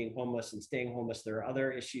people being homeless and staying homeless. There are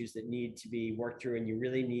other issues that need to be worked through, and you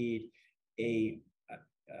really need a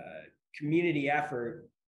community effort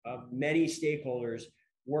of many stakeholders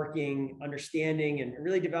working, understanding, and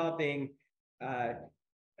really developing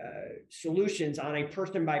solutions on a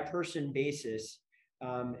person-by-person basis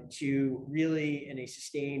to really, in a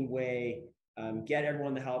sustained way, get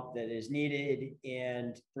everyone the help that is needed,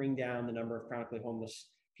 and bring down the number of chronically homeless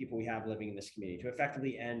people we have living in this community to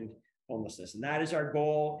effectively end homelessness. And that is our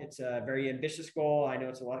goal. It's a very ambitious goal. I know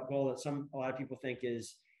it's a goal that a lot of people think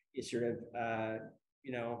is sort of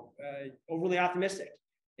overly optimistic,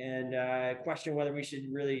 and question whether we should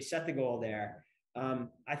really set the goal there.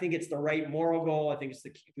 I think it's the right moral goal. I think it's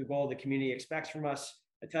the goal the community expects from us.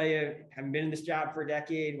 I tell you, having been in this job for a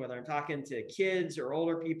decade, whether I'm talking to kids or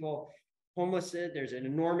older people, homelessness, there's an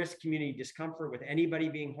enormous community discomfort with anybody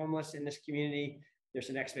being homeless in this community. There's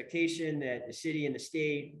an expectation that the city and the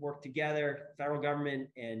state work together, federal government,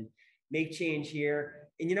 and make change here.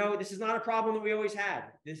 And this is not a problem that we always had.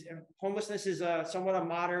 Homelessness is somewhat a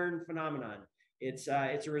modern phenomenon. It's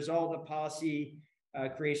a result of policy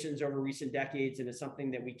creations over recent decades, and it's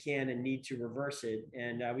something that we can and need to reverse it.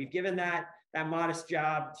 And we've given that modest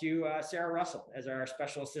job to Sarah Russell as our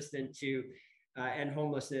special assistant to end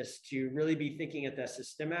homelessness, to really be thinking at the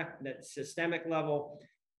systemic level,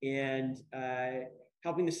 and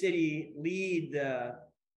helping the city lead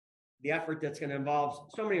the effort that's going to involve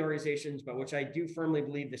so many organizations, but which I do firmly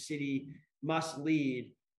believe the city must lead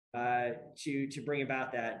to bring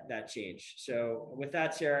about that change. So with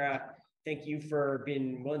that, Sarah, thank you for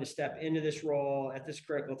being willing to step into this role at this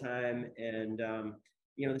critical time. And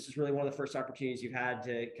this is really one of the first opportunities you've had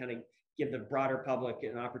to kind of give the broader public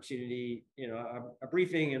an opportunity, a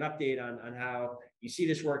briefing, an update on how you see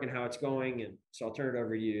this work and how it's going. And so I'll turn it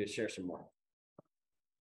over to you to share some more.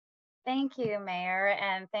 Thank you, Mayor,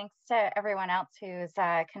 and thanks to everyone else who's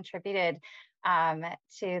contributed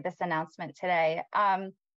to this announcement today.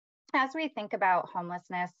 As we think about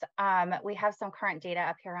homelessness, we have some current data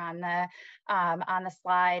up here on the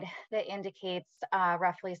slide that indicates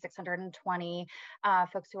roughly 620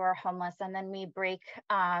 folks who are homeless, and then we break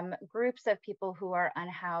groups of people who are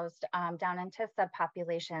unhoused down into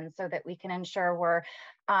subpopulations so that we can ensure we're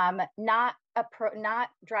not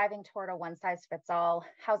driving toward a one-size-fits-all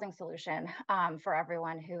housing solution for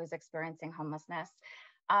everyone who is experiencing homelessness.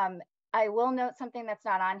 I will note something that's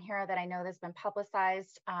not on here that I know has been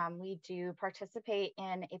publicized. We do participate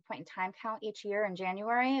in a point in time count each year in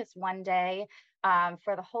January. It's one day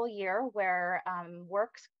for the whole year where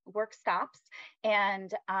work stops,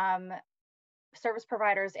 and service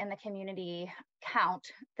providers in the community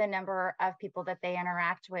count the number of people that they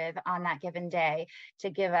interact with on that given day to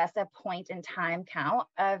give us a point in time count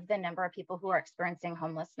of the number of people who are experiencing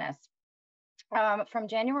homelessness. From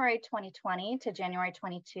January 2020 to January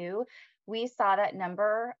 22, we saw that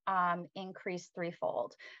number increase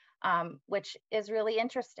threefold, which is really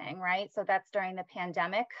interesting, right? So that's during the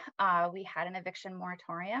pandemic. We had an eviction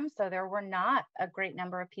moratorium, so there were not a great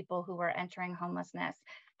number of people who were entering homelessness.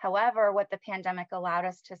 However, what the pandemic allowed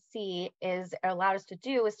us to do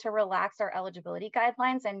is to relax our eligibility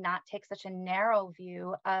guidelines and not take such a narrow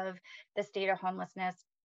view of the state of homelessness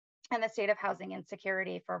and the state of housing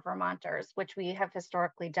insecurity for Vermonters, which we have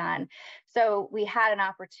historically done. So we had an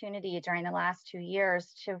opportunity during the last 2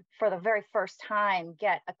 years to, for the very first time,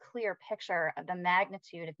 get a clear picture of the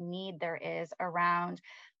magnitude of need there is around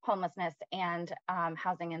homelessness and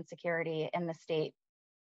housing insecurity in the state.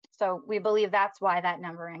 So we believe that's why that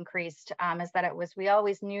number increased, is that we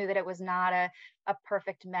always knew that it was not a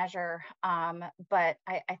perfect measure, but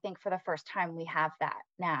I think for the first time we have that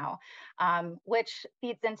now, which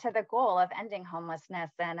feeds into the goal of ending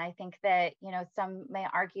homelessness. And I think that, some may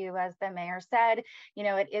argue, as the mayor said,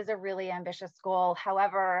 it is a really ambitious goal.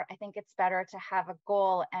 However, I think it's better to have a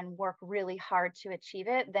goal and work really hard to achieve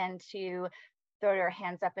it than to throw your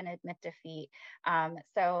hands up and admit defeat.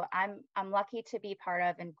 So I'm lucky to be part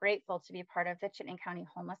of and grateful to be part of the Chittenden County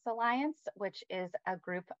Homeless Alliance, which is a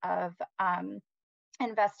group of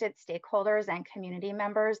invested stakeholders and community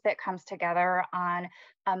members that comes together on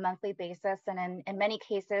a monthly basis. And in many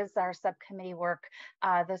cases, our subcommittee work,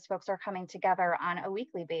 those folks are coming together on a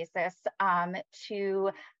weekly basis to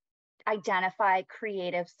identify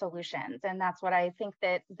creative solutions. And that's what I think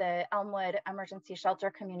that the Elmwood Emergency Shelter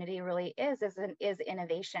Community really is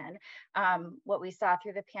innovation. What we saw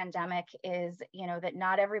through the pandemic is, that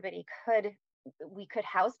not everybody we could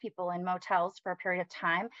house people in motels for a period of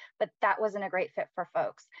time, but that wasn't a great fit for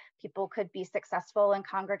folks. People could be successful in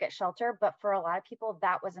congregate shelter, but for a lot of people,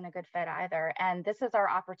 that wasn't a good fit either. And this is our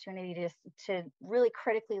opportunity to really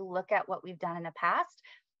critically look at what we've done in the past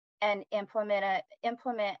and implement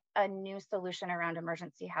a new solution around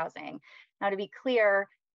emergency housing. Now, to be clear,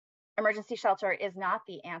 emergency shelter is not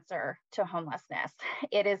the answer to homelessness.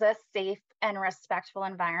 It is a safe and respectful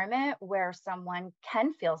environment where someone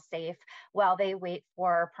can feel safe while they wait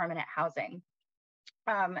for permanent housing.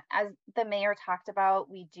 As the mayor talked about,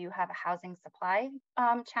 we do have a housing supply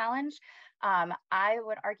challenge. I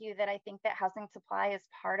would argue that I think that housing supply is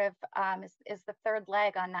part of, is the third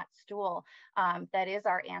leg on that stool. That is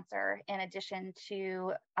our answer, in addition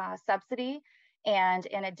to subsidy and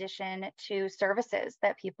in addition to services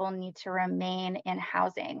that people need to remain in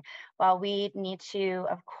housing. While we need to,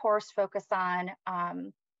 of course, focus on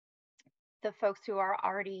the folks who are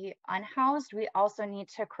already unhoused, we also need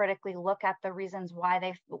to critically look at the reasons why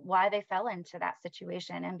they fell into that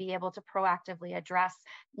situation and be able to proactively address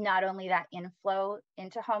not only that inflow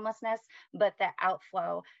into homelessness, but the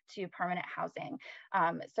outflow to permanent housing.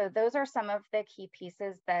 So those are some of the key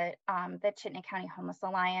pieces that the Chittenden County Homeless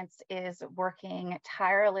Alliance is working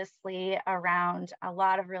tirelessly around. A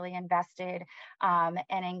lot of really invested and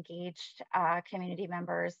engaged community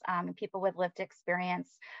members and people with lived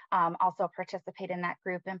experience also participate in that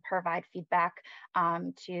group and provide feedback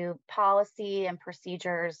to policy and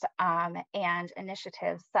procedures and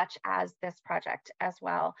initiatives such as this project as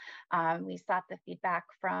well. We sought the feedback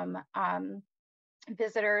from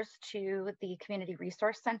visitors to the Community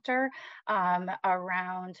Resource Center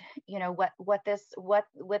around, you know, what this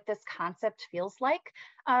concept feels like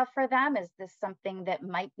for them. Is this something that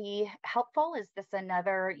might be helpful? Is this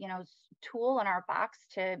another, you know, tool in our box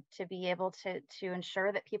to be able to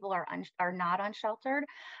ensure that people are not unsheltered?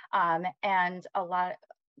 And a lot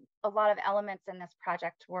of elements in this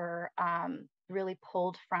project were really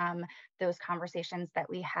pulled from those conversations that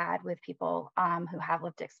we had with people who have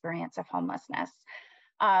lived experience of homelessness.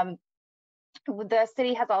 The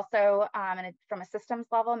city has also, from a systems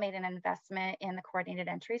level, made an investment in the coordinated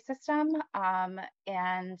entry system,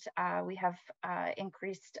 and we have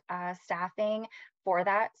increased staffing for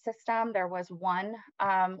that system. There was one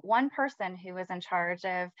person who was in charge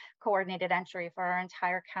of coordinated entry for our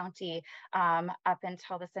entire county up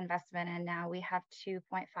until this investment, and now we have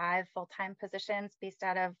 2.5 full-time positions based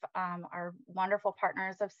out of our wonderful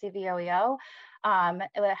partners of CVOEO.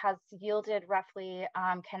 It has yielded roughly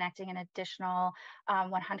connecting an additional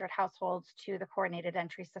 100 households to the coordinated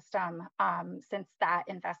entry system since that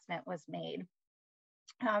investment was made.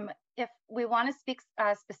 If we want to speak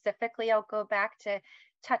specifically, I'll go back to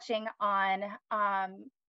touching on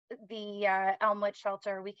the Elmwood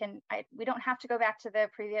shelter. We don't have to go back to the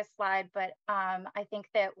previous slide, but I think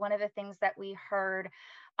that one of the things that we heard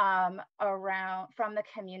around from the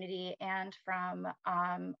community and from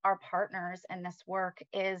our partners in this work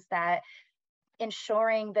is that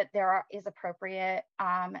ensuring that there is appropriate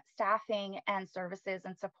staffing and services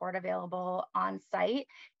and support available on site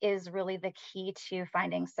is really the key to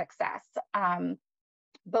finding success.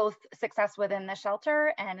 Both success within the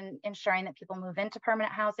shelter and ensuring that people move into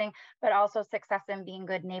permanent housing, but also success in being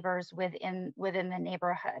good neighbors within the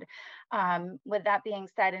neighborhood. With that being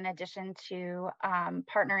said, in addition to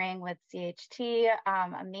partnering with CHT,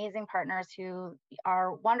 amazing partners who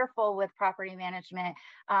are wonderful with property management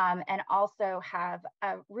and also have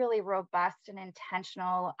a really robust and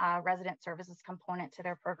intentional resident services component to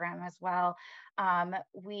their program as well.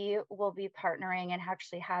 We will be partnering and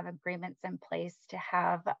actually have agreements in place to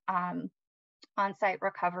have on-site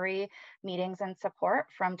recovery meetings and support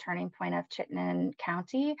from Turning Point of Chittenden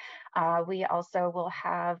County. We also will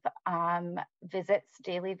have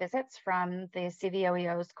daily visits from the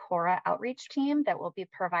CVOEO's CORA outreach team that will be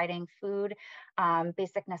providing food,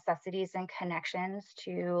 basic necessities, and connections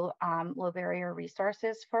to low barrier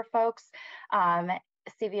resources for folks.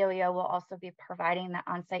 CVOEO will also be providing the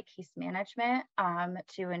on-site case management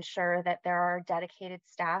to ensure that there are dedicated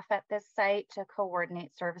staff at this site to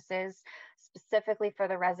coordinate services specifically for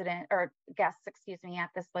the resident or guests, excuse me, at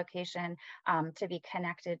this location to be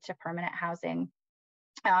connected to permanent housing.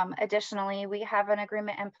 Additionally, we have an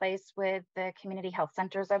agreement in place with the Community Health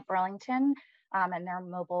Centers of Burlington and their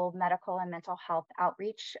mobile medical and mental health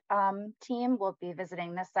outreach team will be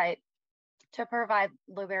visiting the site to provide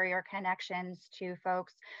low barrier connections to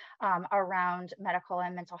folks around medical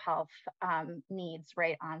and mental health needs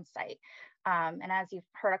right on site. And as you've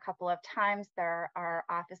heard a couple of times, there are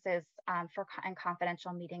offices and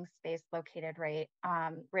confidential meeting space located right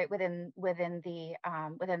within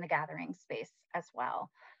the gathering space as well.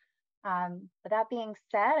 With that being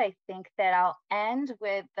said, I think that I'll end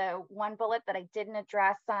with the one bullet that I didn't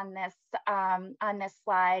address on this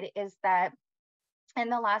slide is that in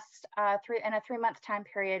the last in a 3-month time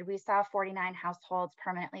period, we saw 49 households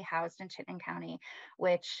permanently housed in Chittenden County,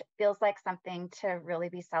 which feels like something to really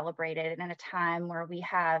be celebrated. And in a time where we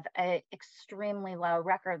have an extremely low,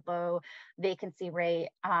 record low vacancy rate,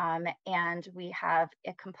 and we have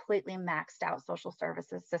a completely maxed out social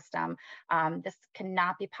services system. This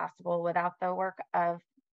cannot be possible without the work of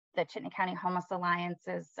the Chittenden County Homeless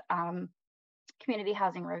Alliance's community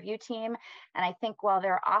housing review team. And I think while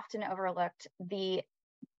they're often overlooked, the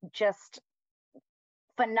just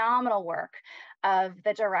phenomenal work of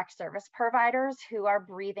the direct service providers who are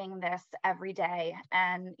breathing this every day.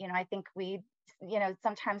 And, I think we,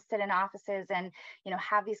 sometimes sit in offices and,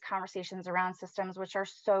 have these conversations around systems, which are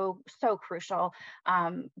so crucial.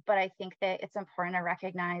 But I think that it's important to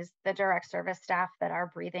recognize the direct service staff that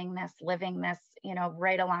are breathing this, living this,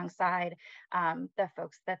 right alongside the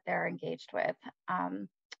folks that they're engaged with.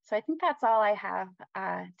 So I think that's all I have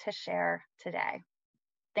to share today.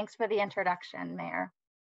 Thanks for the introduction, Mayor.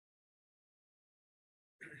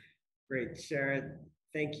 Great, Sarah,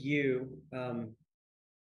 thank you.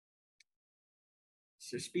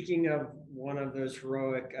 So speaking of one of those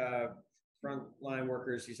heroic frontline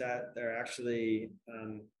workers who's out there actually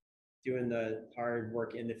doing the hard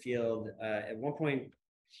work in the field, at one point,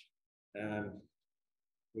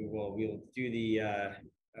 we'll do the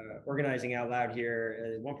organizing out loud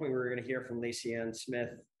here. At one point, we were going to hear from Lacey Ann Smith,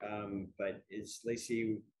 but is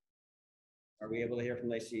Lacey, are we able to hear from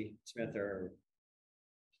Lacey Smith, or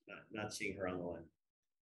not seeing her on the line?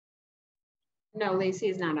 No, Lacey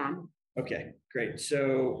is not on. Okay, great.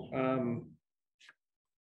 So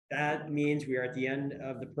that means we are at the end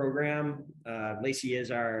of the program. Lacey is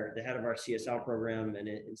the head of our CSL program, and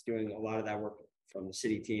it's doing a lot of that work from the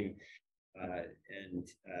city team.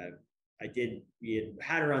 We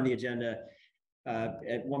had her on the agenda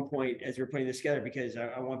at one point as we were putting this together, because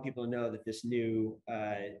I want people to know that this new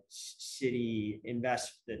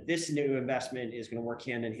this new investment is going to work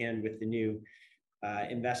hand in hand with the new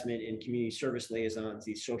investment in community service liaisons,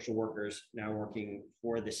 these social workers now working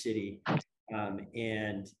for the city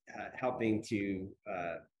and helping to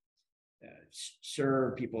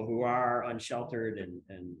serve people who are unsheltered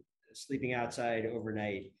and sleeping outside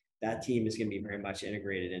overnight. That team is going to be very much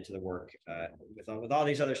integrated into the work with all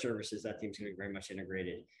these other services. That team's going to be very much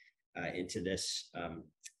integrated into this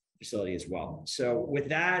facility as well. So with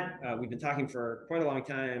that, we've been talking for quite a long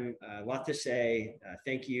time, a lot to say.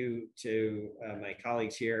 Thank you to my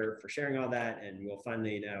colleagues here for sharing all that. And we'll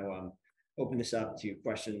finally now open this up to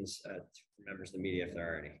questions from members of the media if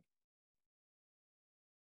there are any.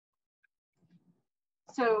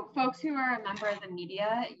 So folks who are a member of the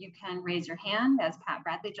media, you can raise your hand as Pat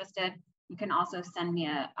Bradley just did. You can also send me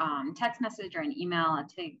a text message or an email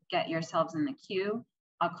to get yourselves in the queue.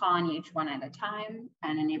 I'll call on you each one at a time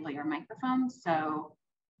and enable your microphone. So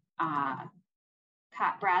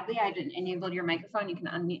Pat Bradley, I didn't enable your microphone. You can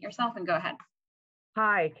unmute yourself and go ahead.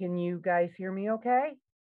 Hi, can you guys hear me okay?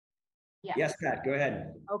 Yes. Yes, Pat, go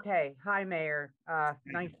ahead. Okay, hi, Mayor.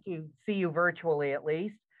 Nice to see you virtually at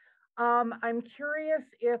least. I'm curious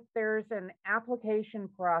if there's an application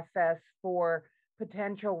process for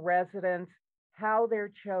potential residents, how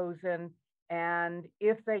they're chosen, and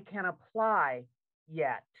if they can apply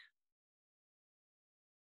yet.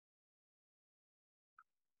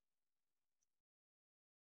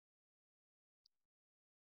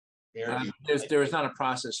 There is not a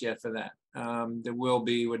process yet for that. There will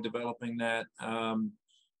be. We're developing that, and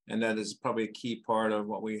that is probably a key part of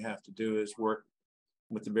what we have to do is work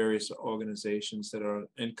with the various organizations that are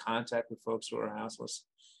in contact with folks who are houseless,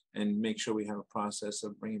 and make sure we have a process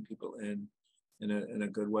of bringing people in a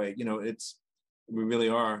good way. We really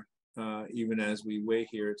are. Even as we wait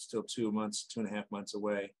here, it's still 2.5 months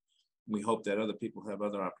away. We hope that other people have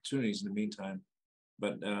other opportunities in the meantime.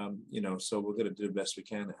 But, so we're going to do the best we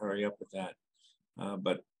can to hurry up with that.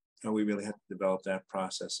 But we really have to develop that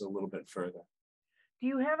process a little bit further. Do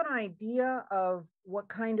you have an idea of what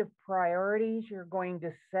kind of priorities you're going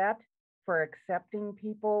to set for accepting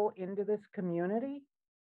people into this community?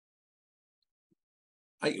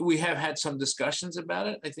 We have had some discussions about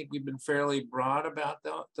it. I think we've been fairly broad about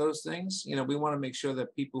those things. We want to make sure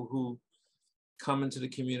that people who come into the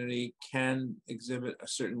community can exhibit a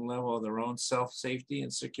certain level of their own self-safety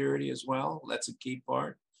and security as well. That's a key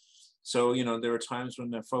part. So, there are times when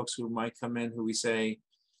there are folks who might come in who we say,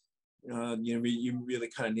 you really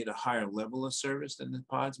kind of need a higher level of service than the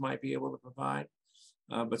pods might be able to provide.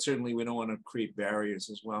 But certainly we don't want to create barriers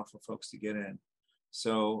as well for folks to get in.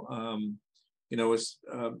 So,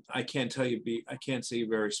 I can't say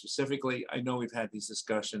very specifically. I know we've had these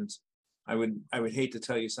discussions. I would hate to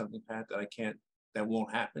tell you something, Pat, that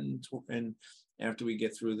won't happen. And after we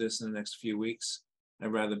get through this in the next few weeks,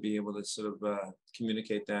 I'd rather be able to sort of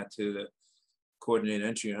communicate that to the coordinated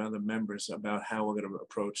entry and other members about how we're going to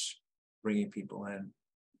approach bringing people in.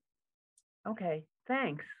 Okay,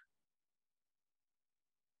 thanks.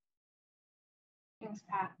 Thanks,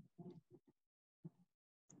 Pat.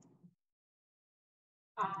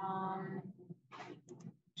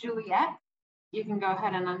 Juliet, you can go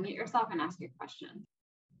ahead and unmute yourself and ask your question.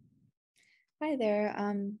 Hi there.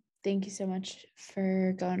 Thank you so much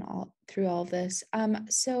for going through all of this.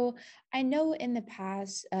 So I know in the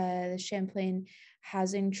past, the Champlain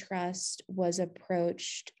Housing Trust was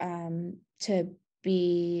approached to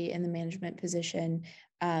be in the management position,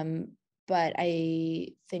 but I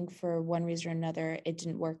think for one reason or another, it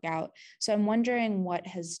didn't work out. So I'm wondering what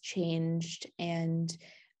has changed and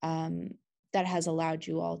that has allowed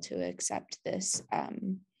you all to accept this,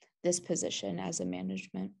 this position as a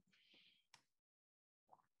management.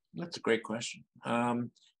 That's a great question.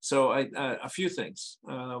 So a few things.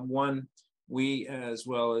 One, we, as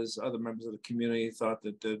well as other members of the community, thought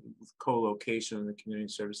that the co-location of the community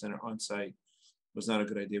service center on site was not a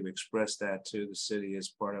good idea. We expressed that to the city as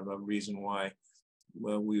part of a reason why,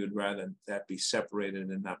 well, we would rather that be separated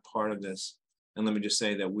and not part of this. And let me just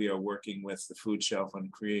say that we are working with the food shelf on the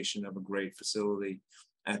creation of a great facility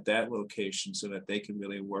at that location so that they can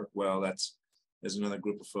really work well. There's another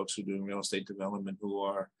group of folks who are doing real estate development who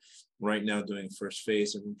are right now doing first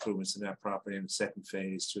phase of improvements in that property and the second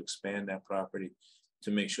phase to expand that property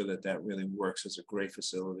to make sure that that really works as a great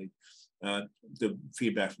facility. The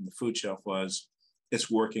feedback from the food shelf was it's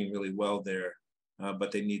working really well there,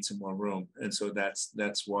 but they need some more room. And so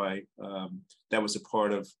that's why that was a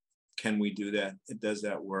part of, can we do that? Does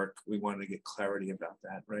that work? We wanted to get clarity about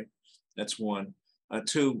that, right? That's one.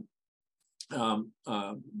 Two,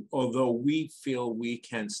 although we feel we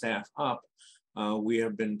can staff up, we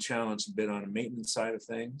have been challenged a bit on the maintenance side of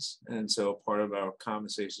things. And so part of our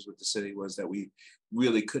conversations with the city was that we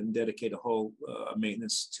really couldn't dedicate a whole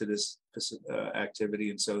maintenance to this activity.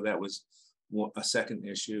 And so that was a second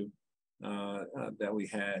issue that we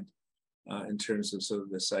had in terms of sort of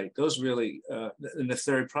the site. Those really, and the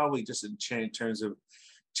third, probably just in terms of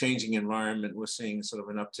changing environment, we're seeing sort of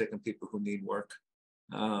an uptick in people who need work.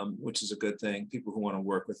 Which is a good thing, people who want to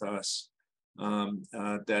work with us.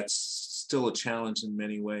 That's still a challenge in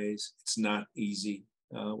many ways. It's not easy.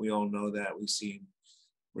 We all know that. We've seen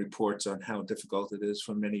reports on how difficult it is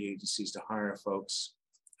for many agencies to hire folks.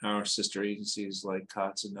 Our sister agencies like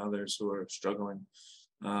COTS and others who are struggling.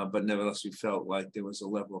 But nevertheless, we felt like there was a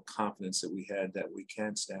level of confidence that we had that we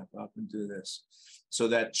can staff up and do this. So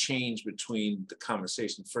that change between the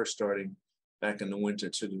conversation first starting back in the winter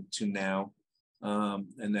to now,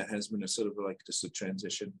 and that has been a sort of like just a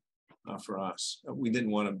transition for us. We didn't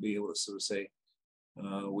want to be able to sort of say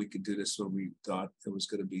we could do this when we thought it was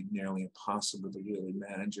going to be nearly impossible to really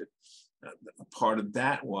manage it. A part of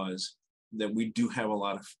that was that we do have a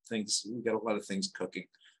lot of things. We got a lot of things cooking.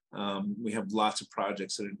 We have lots of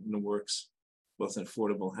projects that are in the works, both in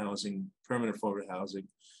affordable housing, permanent affordable housing,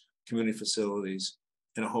 community facilities,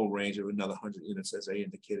 and a whole range of another 100 units, as I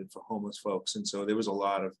indicated, for homeless folks. And so there was a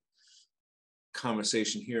lot of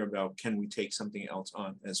conversation here about, can we take something else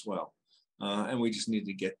on as well? And we just need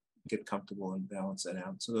to get comfortable and balance that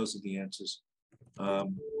out. So those are the answers.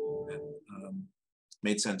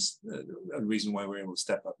 Made sense, a reason why we're able to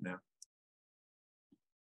step up now.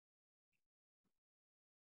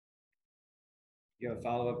 You have a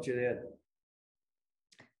follow-up, Juliet?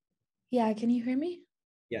 Yeah, can you hear me?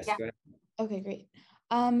 Yes, yeah. Go ahead. Okay, great.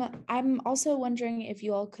 I'm also wondering if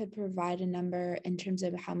you all could provide a number in terms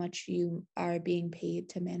of how much you are being paid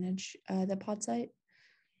to manage the pod site.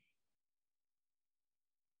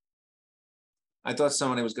 I thought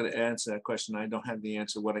somebody was going to answer that question. I don't have the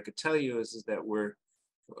answer. What I could tell you is that we're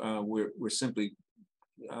simply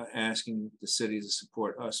asking the city to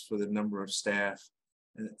support us for the number of staff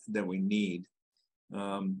that we need.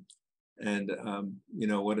 You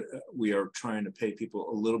know what, we are trying to pay people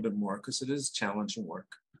a little bit more because it is challenging work.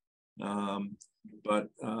 But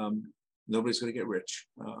nobody's going to get rich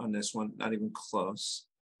on this one, not even close.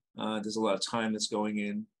 There's a lot of time that's going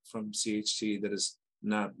in from CHT that is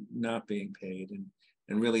not being paid,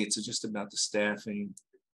 and really it's just about the staffing,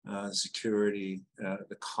 security,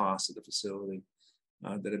 the cost of the facility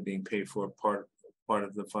that are being paid for. Part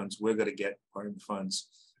of the funds we're going to get, part of the funds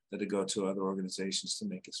that go to other organizations to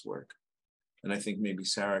make this work. And I think maybe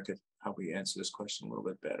Sarah could help me answer this question a little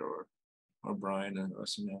bit better, or Brian or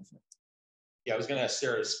Samantha. Yeah, I was going to ask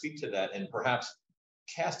Sarah to speak to that and perhaps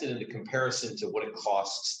cast it into comparison to what it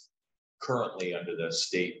costs currently under the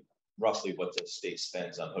state, roughly what the state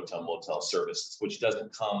spends on hotel motel services, which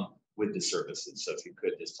doesn't come with the services. So if you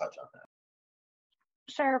could just touch on that.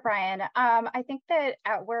 Sure, Brian. I think that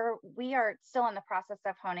we are still in the process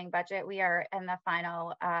of honing budget. We are in the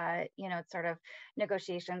final, sort of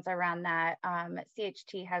negotiations around that.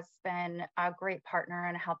 CHT has been a great partner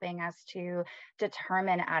in helping us to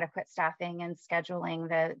determine adequate staffing and scheduling.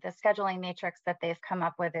 The scheduling matrix that they've come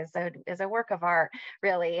up with is a work of art,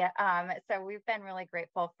 really. So we've been really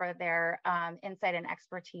grateful for their insight and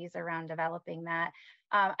expertise around developing that.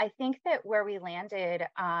 I think that where we landed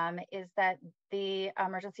is that the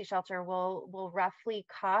emergency shelter will roughly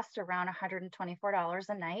cost around $124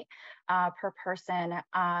 a night per person.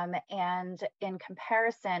 And in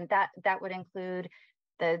comparison, that would include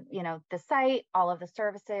the site, all of the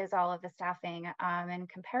services, all of the staffing. In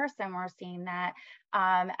comparison, we're seeing that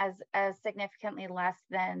as significantly less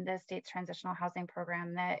than the state's transitional housing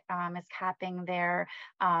program that is capping their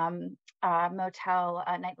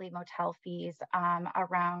nightly motel fees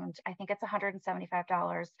around, I think it's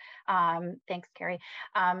 $175. Thanks, Carrie.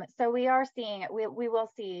 So we are seeing, we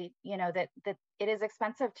will see, that it is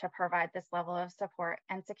expensive to provide this level of support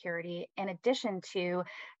and security, in addition to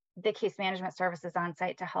the case management services on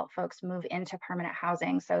site to help folks move into permanent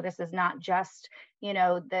housing. So this is not just,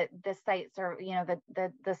 the sites or,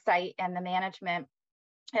 the site and the management.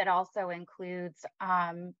 It also includes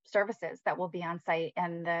services that will be on site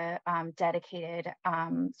and the dedicated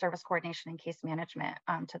service coordination and case management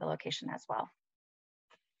to the location as well.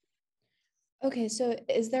 Okay, so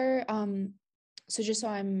is there, so just so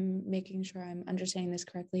I'm making sure I'm understanding this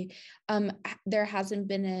correctly, there hasn't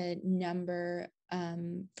been a number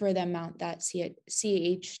for the amount that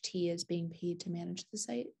CHT is being paid to manage the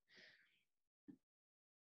site?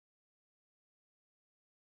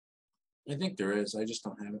 I think there is. I just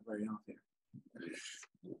don't have it right out here.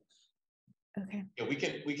 Okay. Yeah,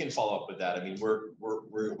 we can follow up with that. I mean,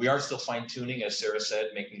 we are still fine tuning, as Sarah said,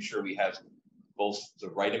 making sure we have both the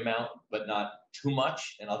right amount, but not too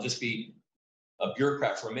much. And I'll just be a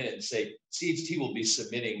bureaucrat for a minute and say CHT will be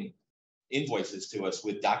submitting invoices to us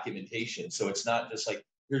with documentation. So it's not just like,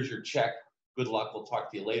 here's your check, good luck, we'll talk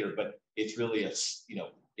to you later. But it's really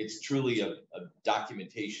it's truly a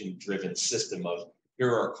documentation driven system of, here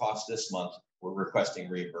are our costs this month, we're requesting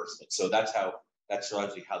reimbursement. So that's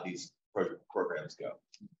largely how these programs go.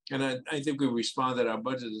 And I think we responded, our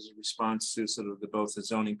budget is a response to sort of both the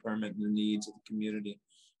zoning permit and the needs of the community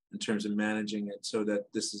in terms of managing it, so that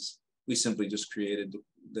we simply just created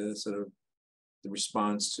the sort of the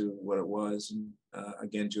response to what it was. And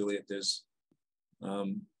again, Juliet, there's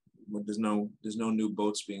no new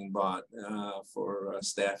boats being bought for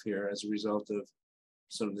staff here as a result of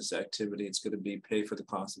sort of this activity. It's going to be pay for the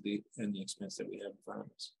cost of the expense that we have in front of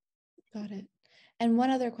us. Got it. And one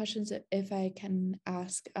other question, if I can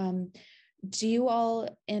ask, do you all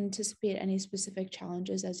anticipate any specific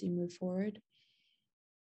challenges as you move forward?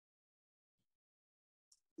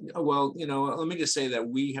 Well, let me just say that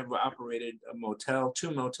we have operated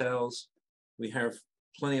two motels. We have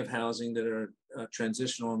plenty of housing that are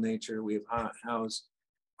transitional in nature. We have housed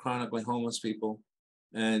chronically homeless people.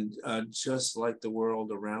 And just like the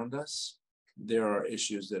world around us, there are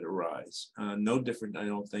issues that arise. No different, I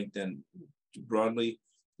don't think, than broadly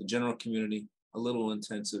the general community, a little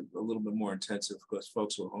bit more intensive, because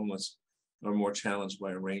folks who are homeless are more challenged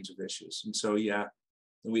by a range of issues. And so, yeah,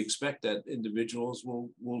 we expect that individuals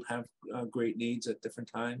will have great needs at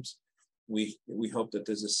different times. We hope that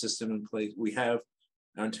there's a system in place.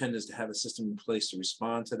 Our intent is to have a system in place to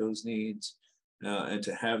respond to those needs and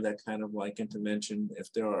to have that kind of like intervention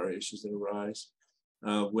if there are issues that arise.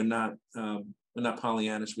 We're not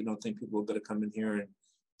Pollyannish. We don't think people are going to come in here and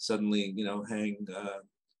suddenly,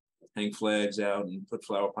 hang flags out and put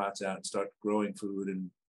flower pots out and start growing food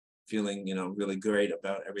and feeling, really great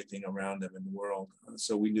about everything around them in the world.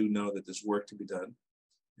 So we do know that there's work to be done.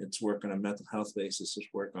 It's work on a mental health basis. It's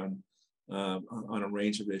work on a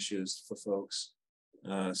range of issues for folks.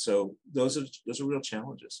 So those are real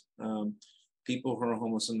challenges. People who are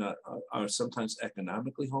homeless are sometimes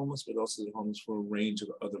economically homeless, but also they're homeless for a range of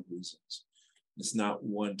other reasons. It's not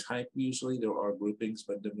one type usually. There are groupings,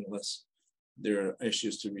 but nevertheless, there are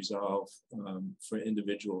issues to resolve for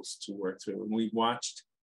individuals to work through. And we've watched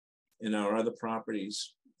in our other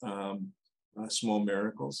properties small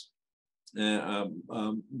miracles 90%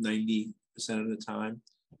 of the time,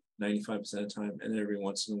 95% of the time, and every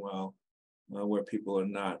once in a while where people are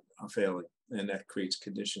not failing. And that creates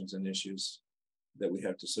conditions and issues that we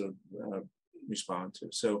have to sort of respond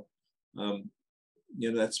to. So,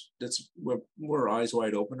 we're eyes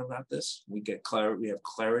wide open about this. We get clarity. We have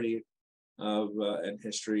clarity of and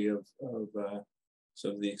history of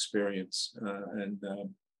sort of the experience, and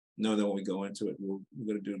know that when we go into it, we're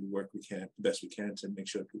going to do the work we can, the best we can, to make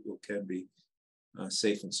sure people can be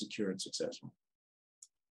safe and secure and successful.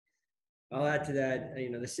 I'll add to that.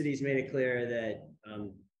 The city's made it clear that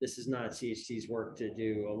this is not CHT's work to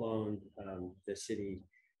do alone. The city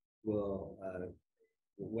will,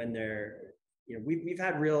 when they're, we've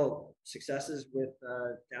had real successes with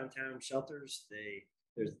downtown shelters.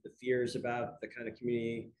 There's the fears about the kind of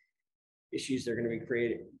community issues they're going to be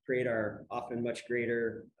create are often much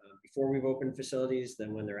greater before we've opened facilities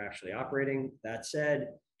than when they're actually operating. That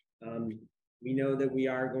said, we know that we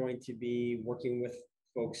are going to be working with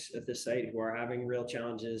folks at the site who are having real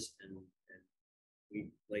challenges, and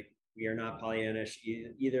we are not Pollyannish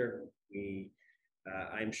either.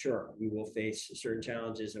 I'm sure we will face certain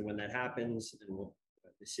challenges, and when that happens, and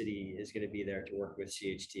the city is going to be there to work with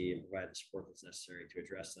CHT and provide the support that's necessary to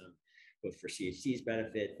address them, both for CHT's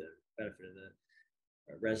benefit, the benefit of the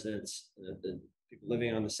residents, the people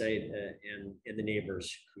living on the site, and the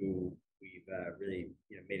neighbors who we've really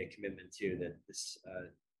made a commitment to, that this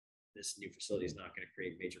new facility is not going to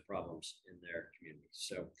create major problems in their communities.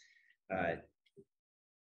 So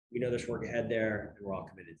we know there's work ahead there, and we're all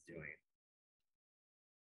committed to doing it.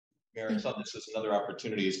 Mayor, I thought this was another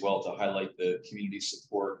opportunity as well to highlight the community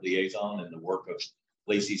support liaison and the work of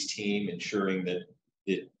Lacey's team, ensuring that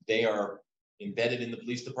they are embedded in the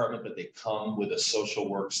police department, but they come with a social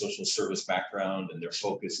work, social service background, and their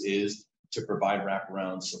focus is to provide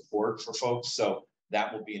wraparound support for folks. So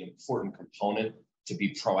that will be an important component to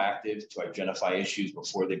be proactive, to identify issues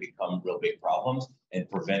before they become real big problems, and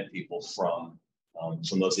prevent people from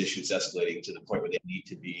those issues escalating to the point where they need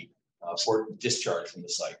to be for discharge from the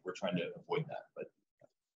site. We're trying to avoid that. But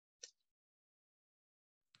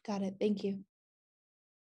got it. Thank you.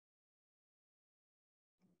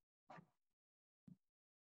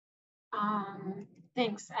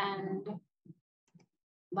 Thanks. And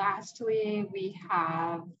lastly, we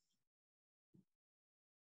have,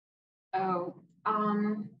 We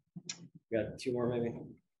got two more maybe.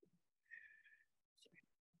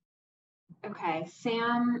 Okay,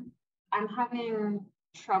 Sam, I'm having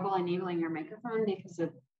trouble enabling your microphone because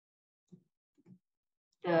of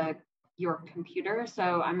your computer.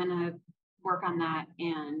 So I'm gonna work on that,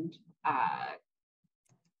 and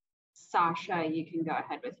Sasha, you can go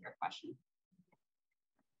ahead with your question.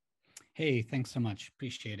 Hey, thanks so much.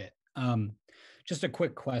 Appreciate it. Just a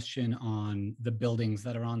quick question on the buildings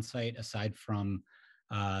that are on site, aside from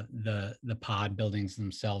the pod buildings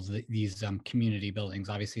themselves, these community buildings,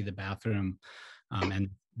 obviously the bathroom and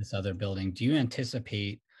this other building. Do you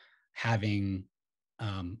anticipate having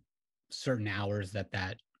certain hours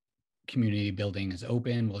that community building is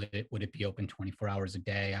open? Would it be open 24 hours a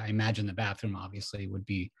day? I imagine the bathroom obviously would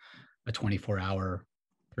be a 24-hour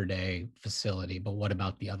per day facility, but what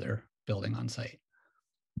about the other building on site?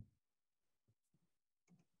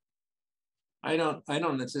 I don't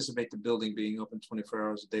anticipate the building being open 24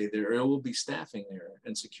 hours a day. There will be staffing there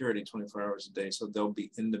and security 24 hours a day, so they'll be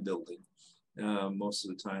in the building most of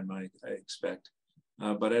the time, I expect.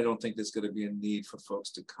 But I don't think there's going to be a need for folks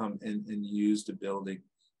to come in and use the building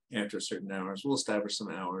after certain hours. We'll establish some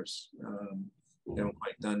hours. We haven't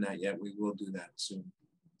quite done that yet. We will do that soon.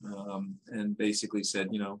 And basically said,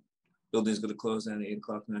 building's going to close down at 8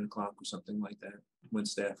 o'clock, 9 o'clock or something like that when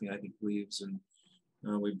staffing, I think, leaves, and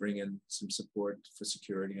we bring in some support for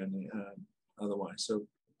security on the otherwise. So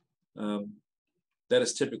that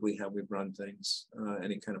is typically how we've run things.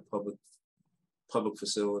 Any kind of public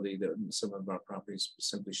facility that some of our properties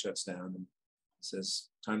simply shuts down and says,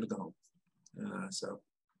 time to go home.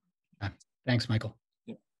 Thanks, Michael.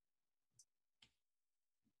 Yeah.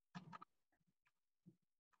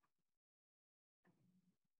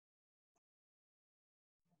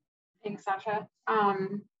 Thanks, Sasha.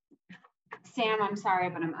 Sam, I'm sorry,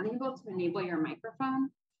 but I'm unable to enable your microphone.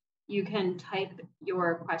 You can type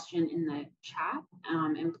your question in the chat,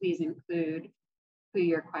 and please include who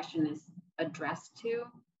your question is addressed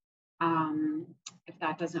to. If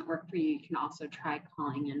that doesn't work for you, you can also try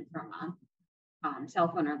calling in from a cell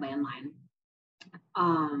phone or landline.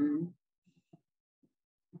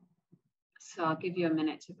 So I'll give you a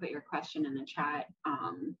minute to put your question in the chat.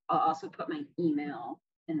 I'll also put my email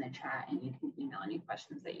in the chat, and you can email any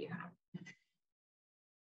questions that you have.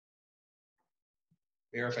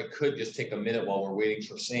 Mayor, if I could just take a minute while we're waiting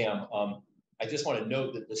for Sam. I just want to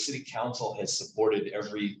note that the City Council has supported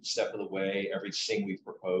every step of the way, everything we've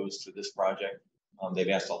proposed for this project. They've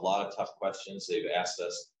asked a lot of tough questions. They've asked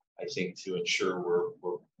us, I think, to ensure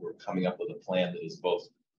we're coming up with a plan that is both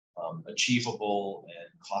achievable and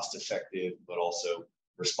cost effective, but also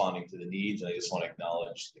responding to the needs. And I just want to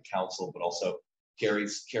acknowledge the council, but also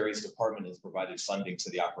Carrie's department has provided funding to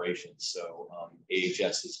the operations. So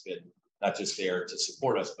AHS has been not just there to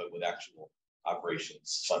support us, but with actual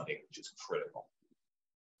operations funding, which is critical.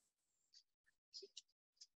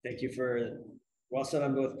 Thank you for, well said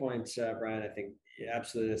on both points, Brian. I think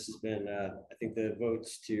absolutely this has been, I think the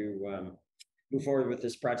votes to move forward with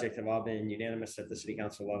this project have all been unanimous at the city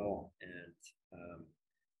council level, and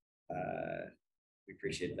we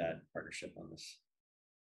appreciate that partnership on this.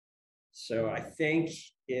 So I think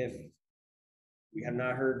if we have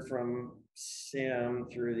not heard from Sam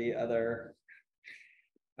through the other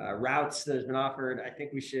routes that has been offered, I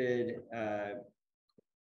think we should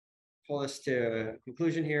pull us to a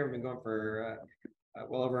conclusion here. We've been going for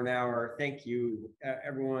well over an hour. Thank you,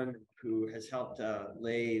 everyone who has helped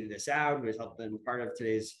lay this out, who has helped been part of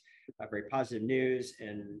today's very positive news,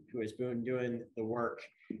 and who has been doing the work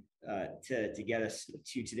to get us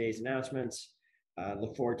to today's announcements.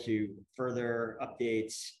 Look forward to further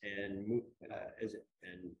updates and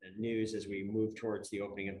news as we move towards the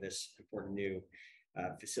opening of this important new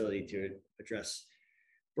facility to address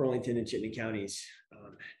Burlington and Chittenden counties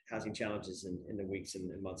housing challenges in the weeks and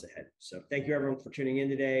months ahead. So thank you everyone for tuning in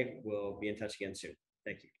today. We'll be in touch again soon.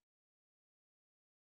 Thank you.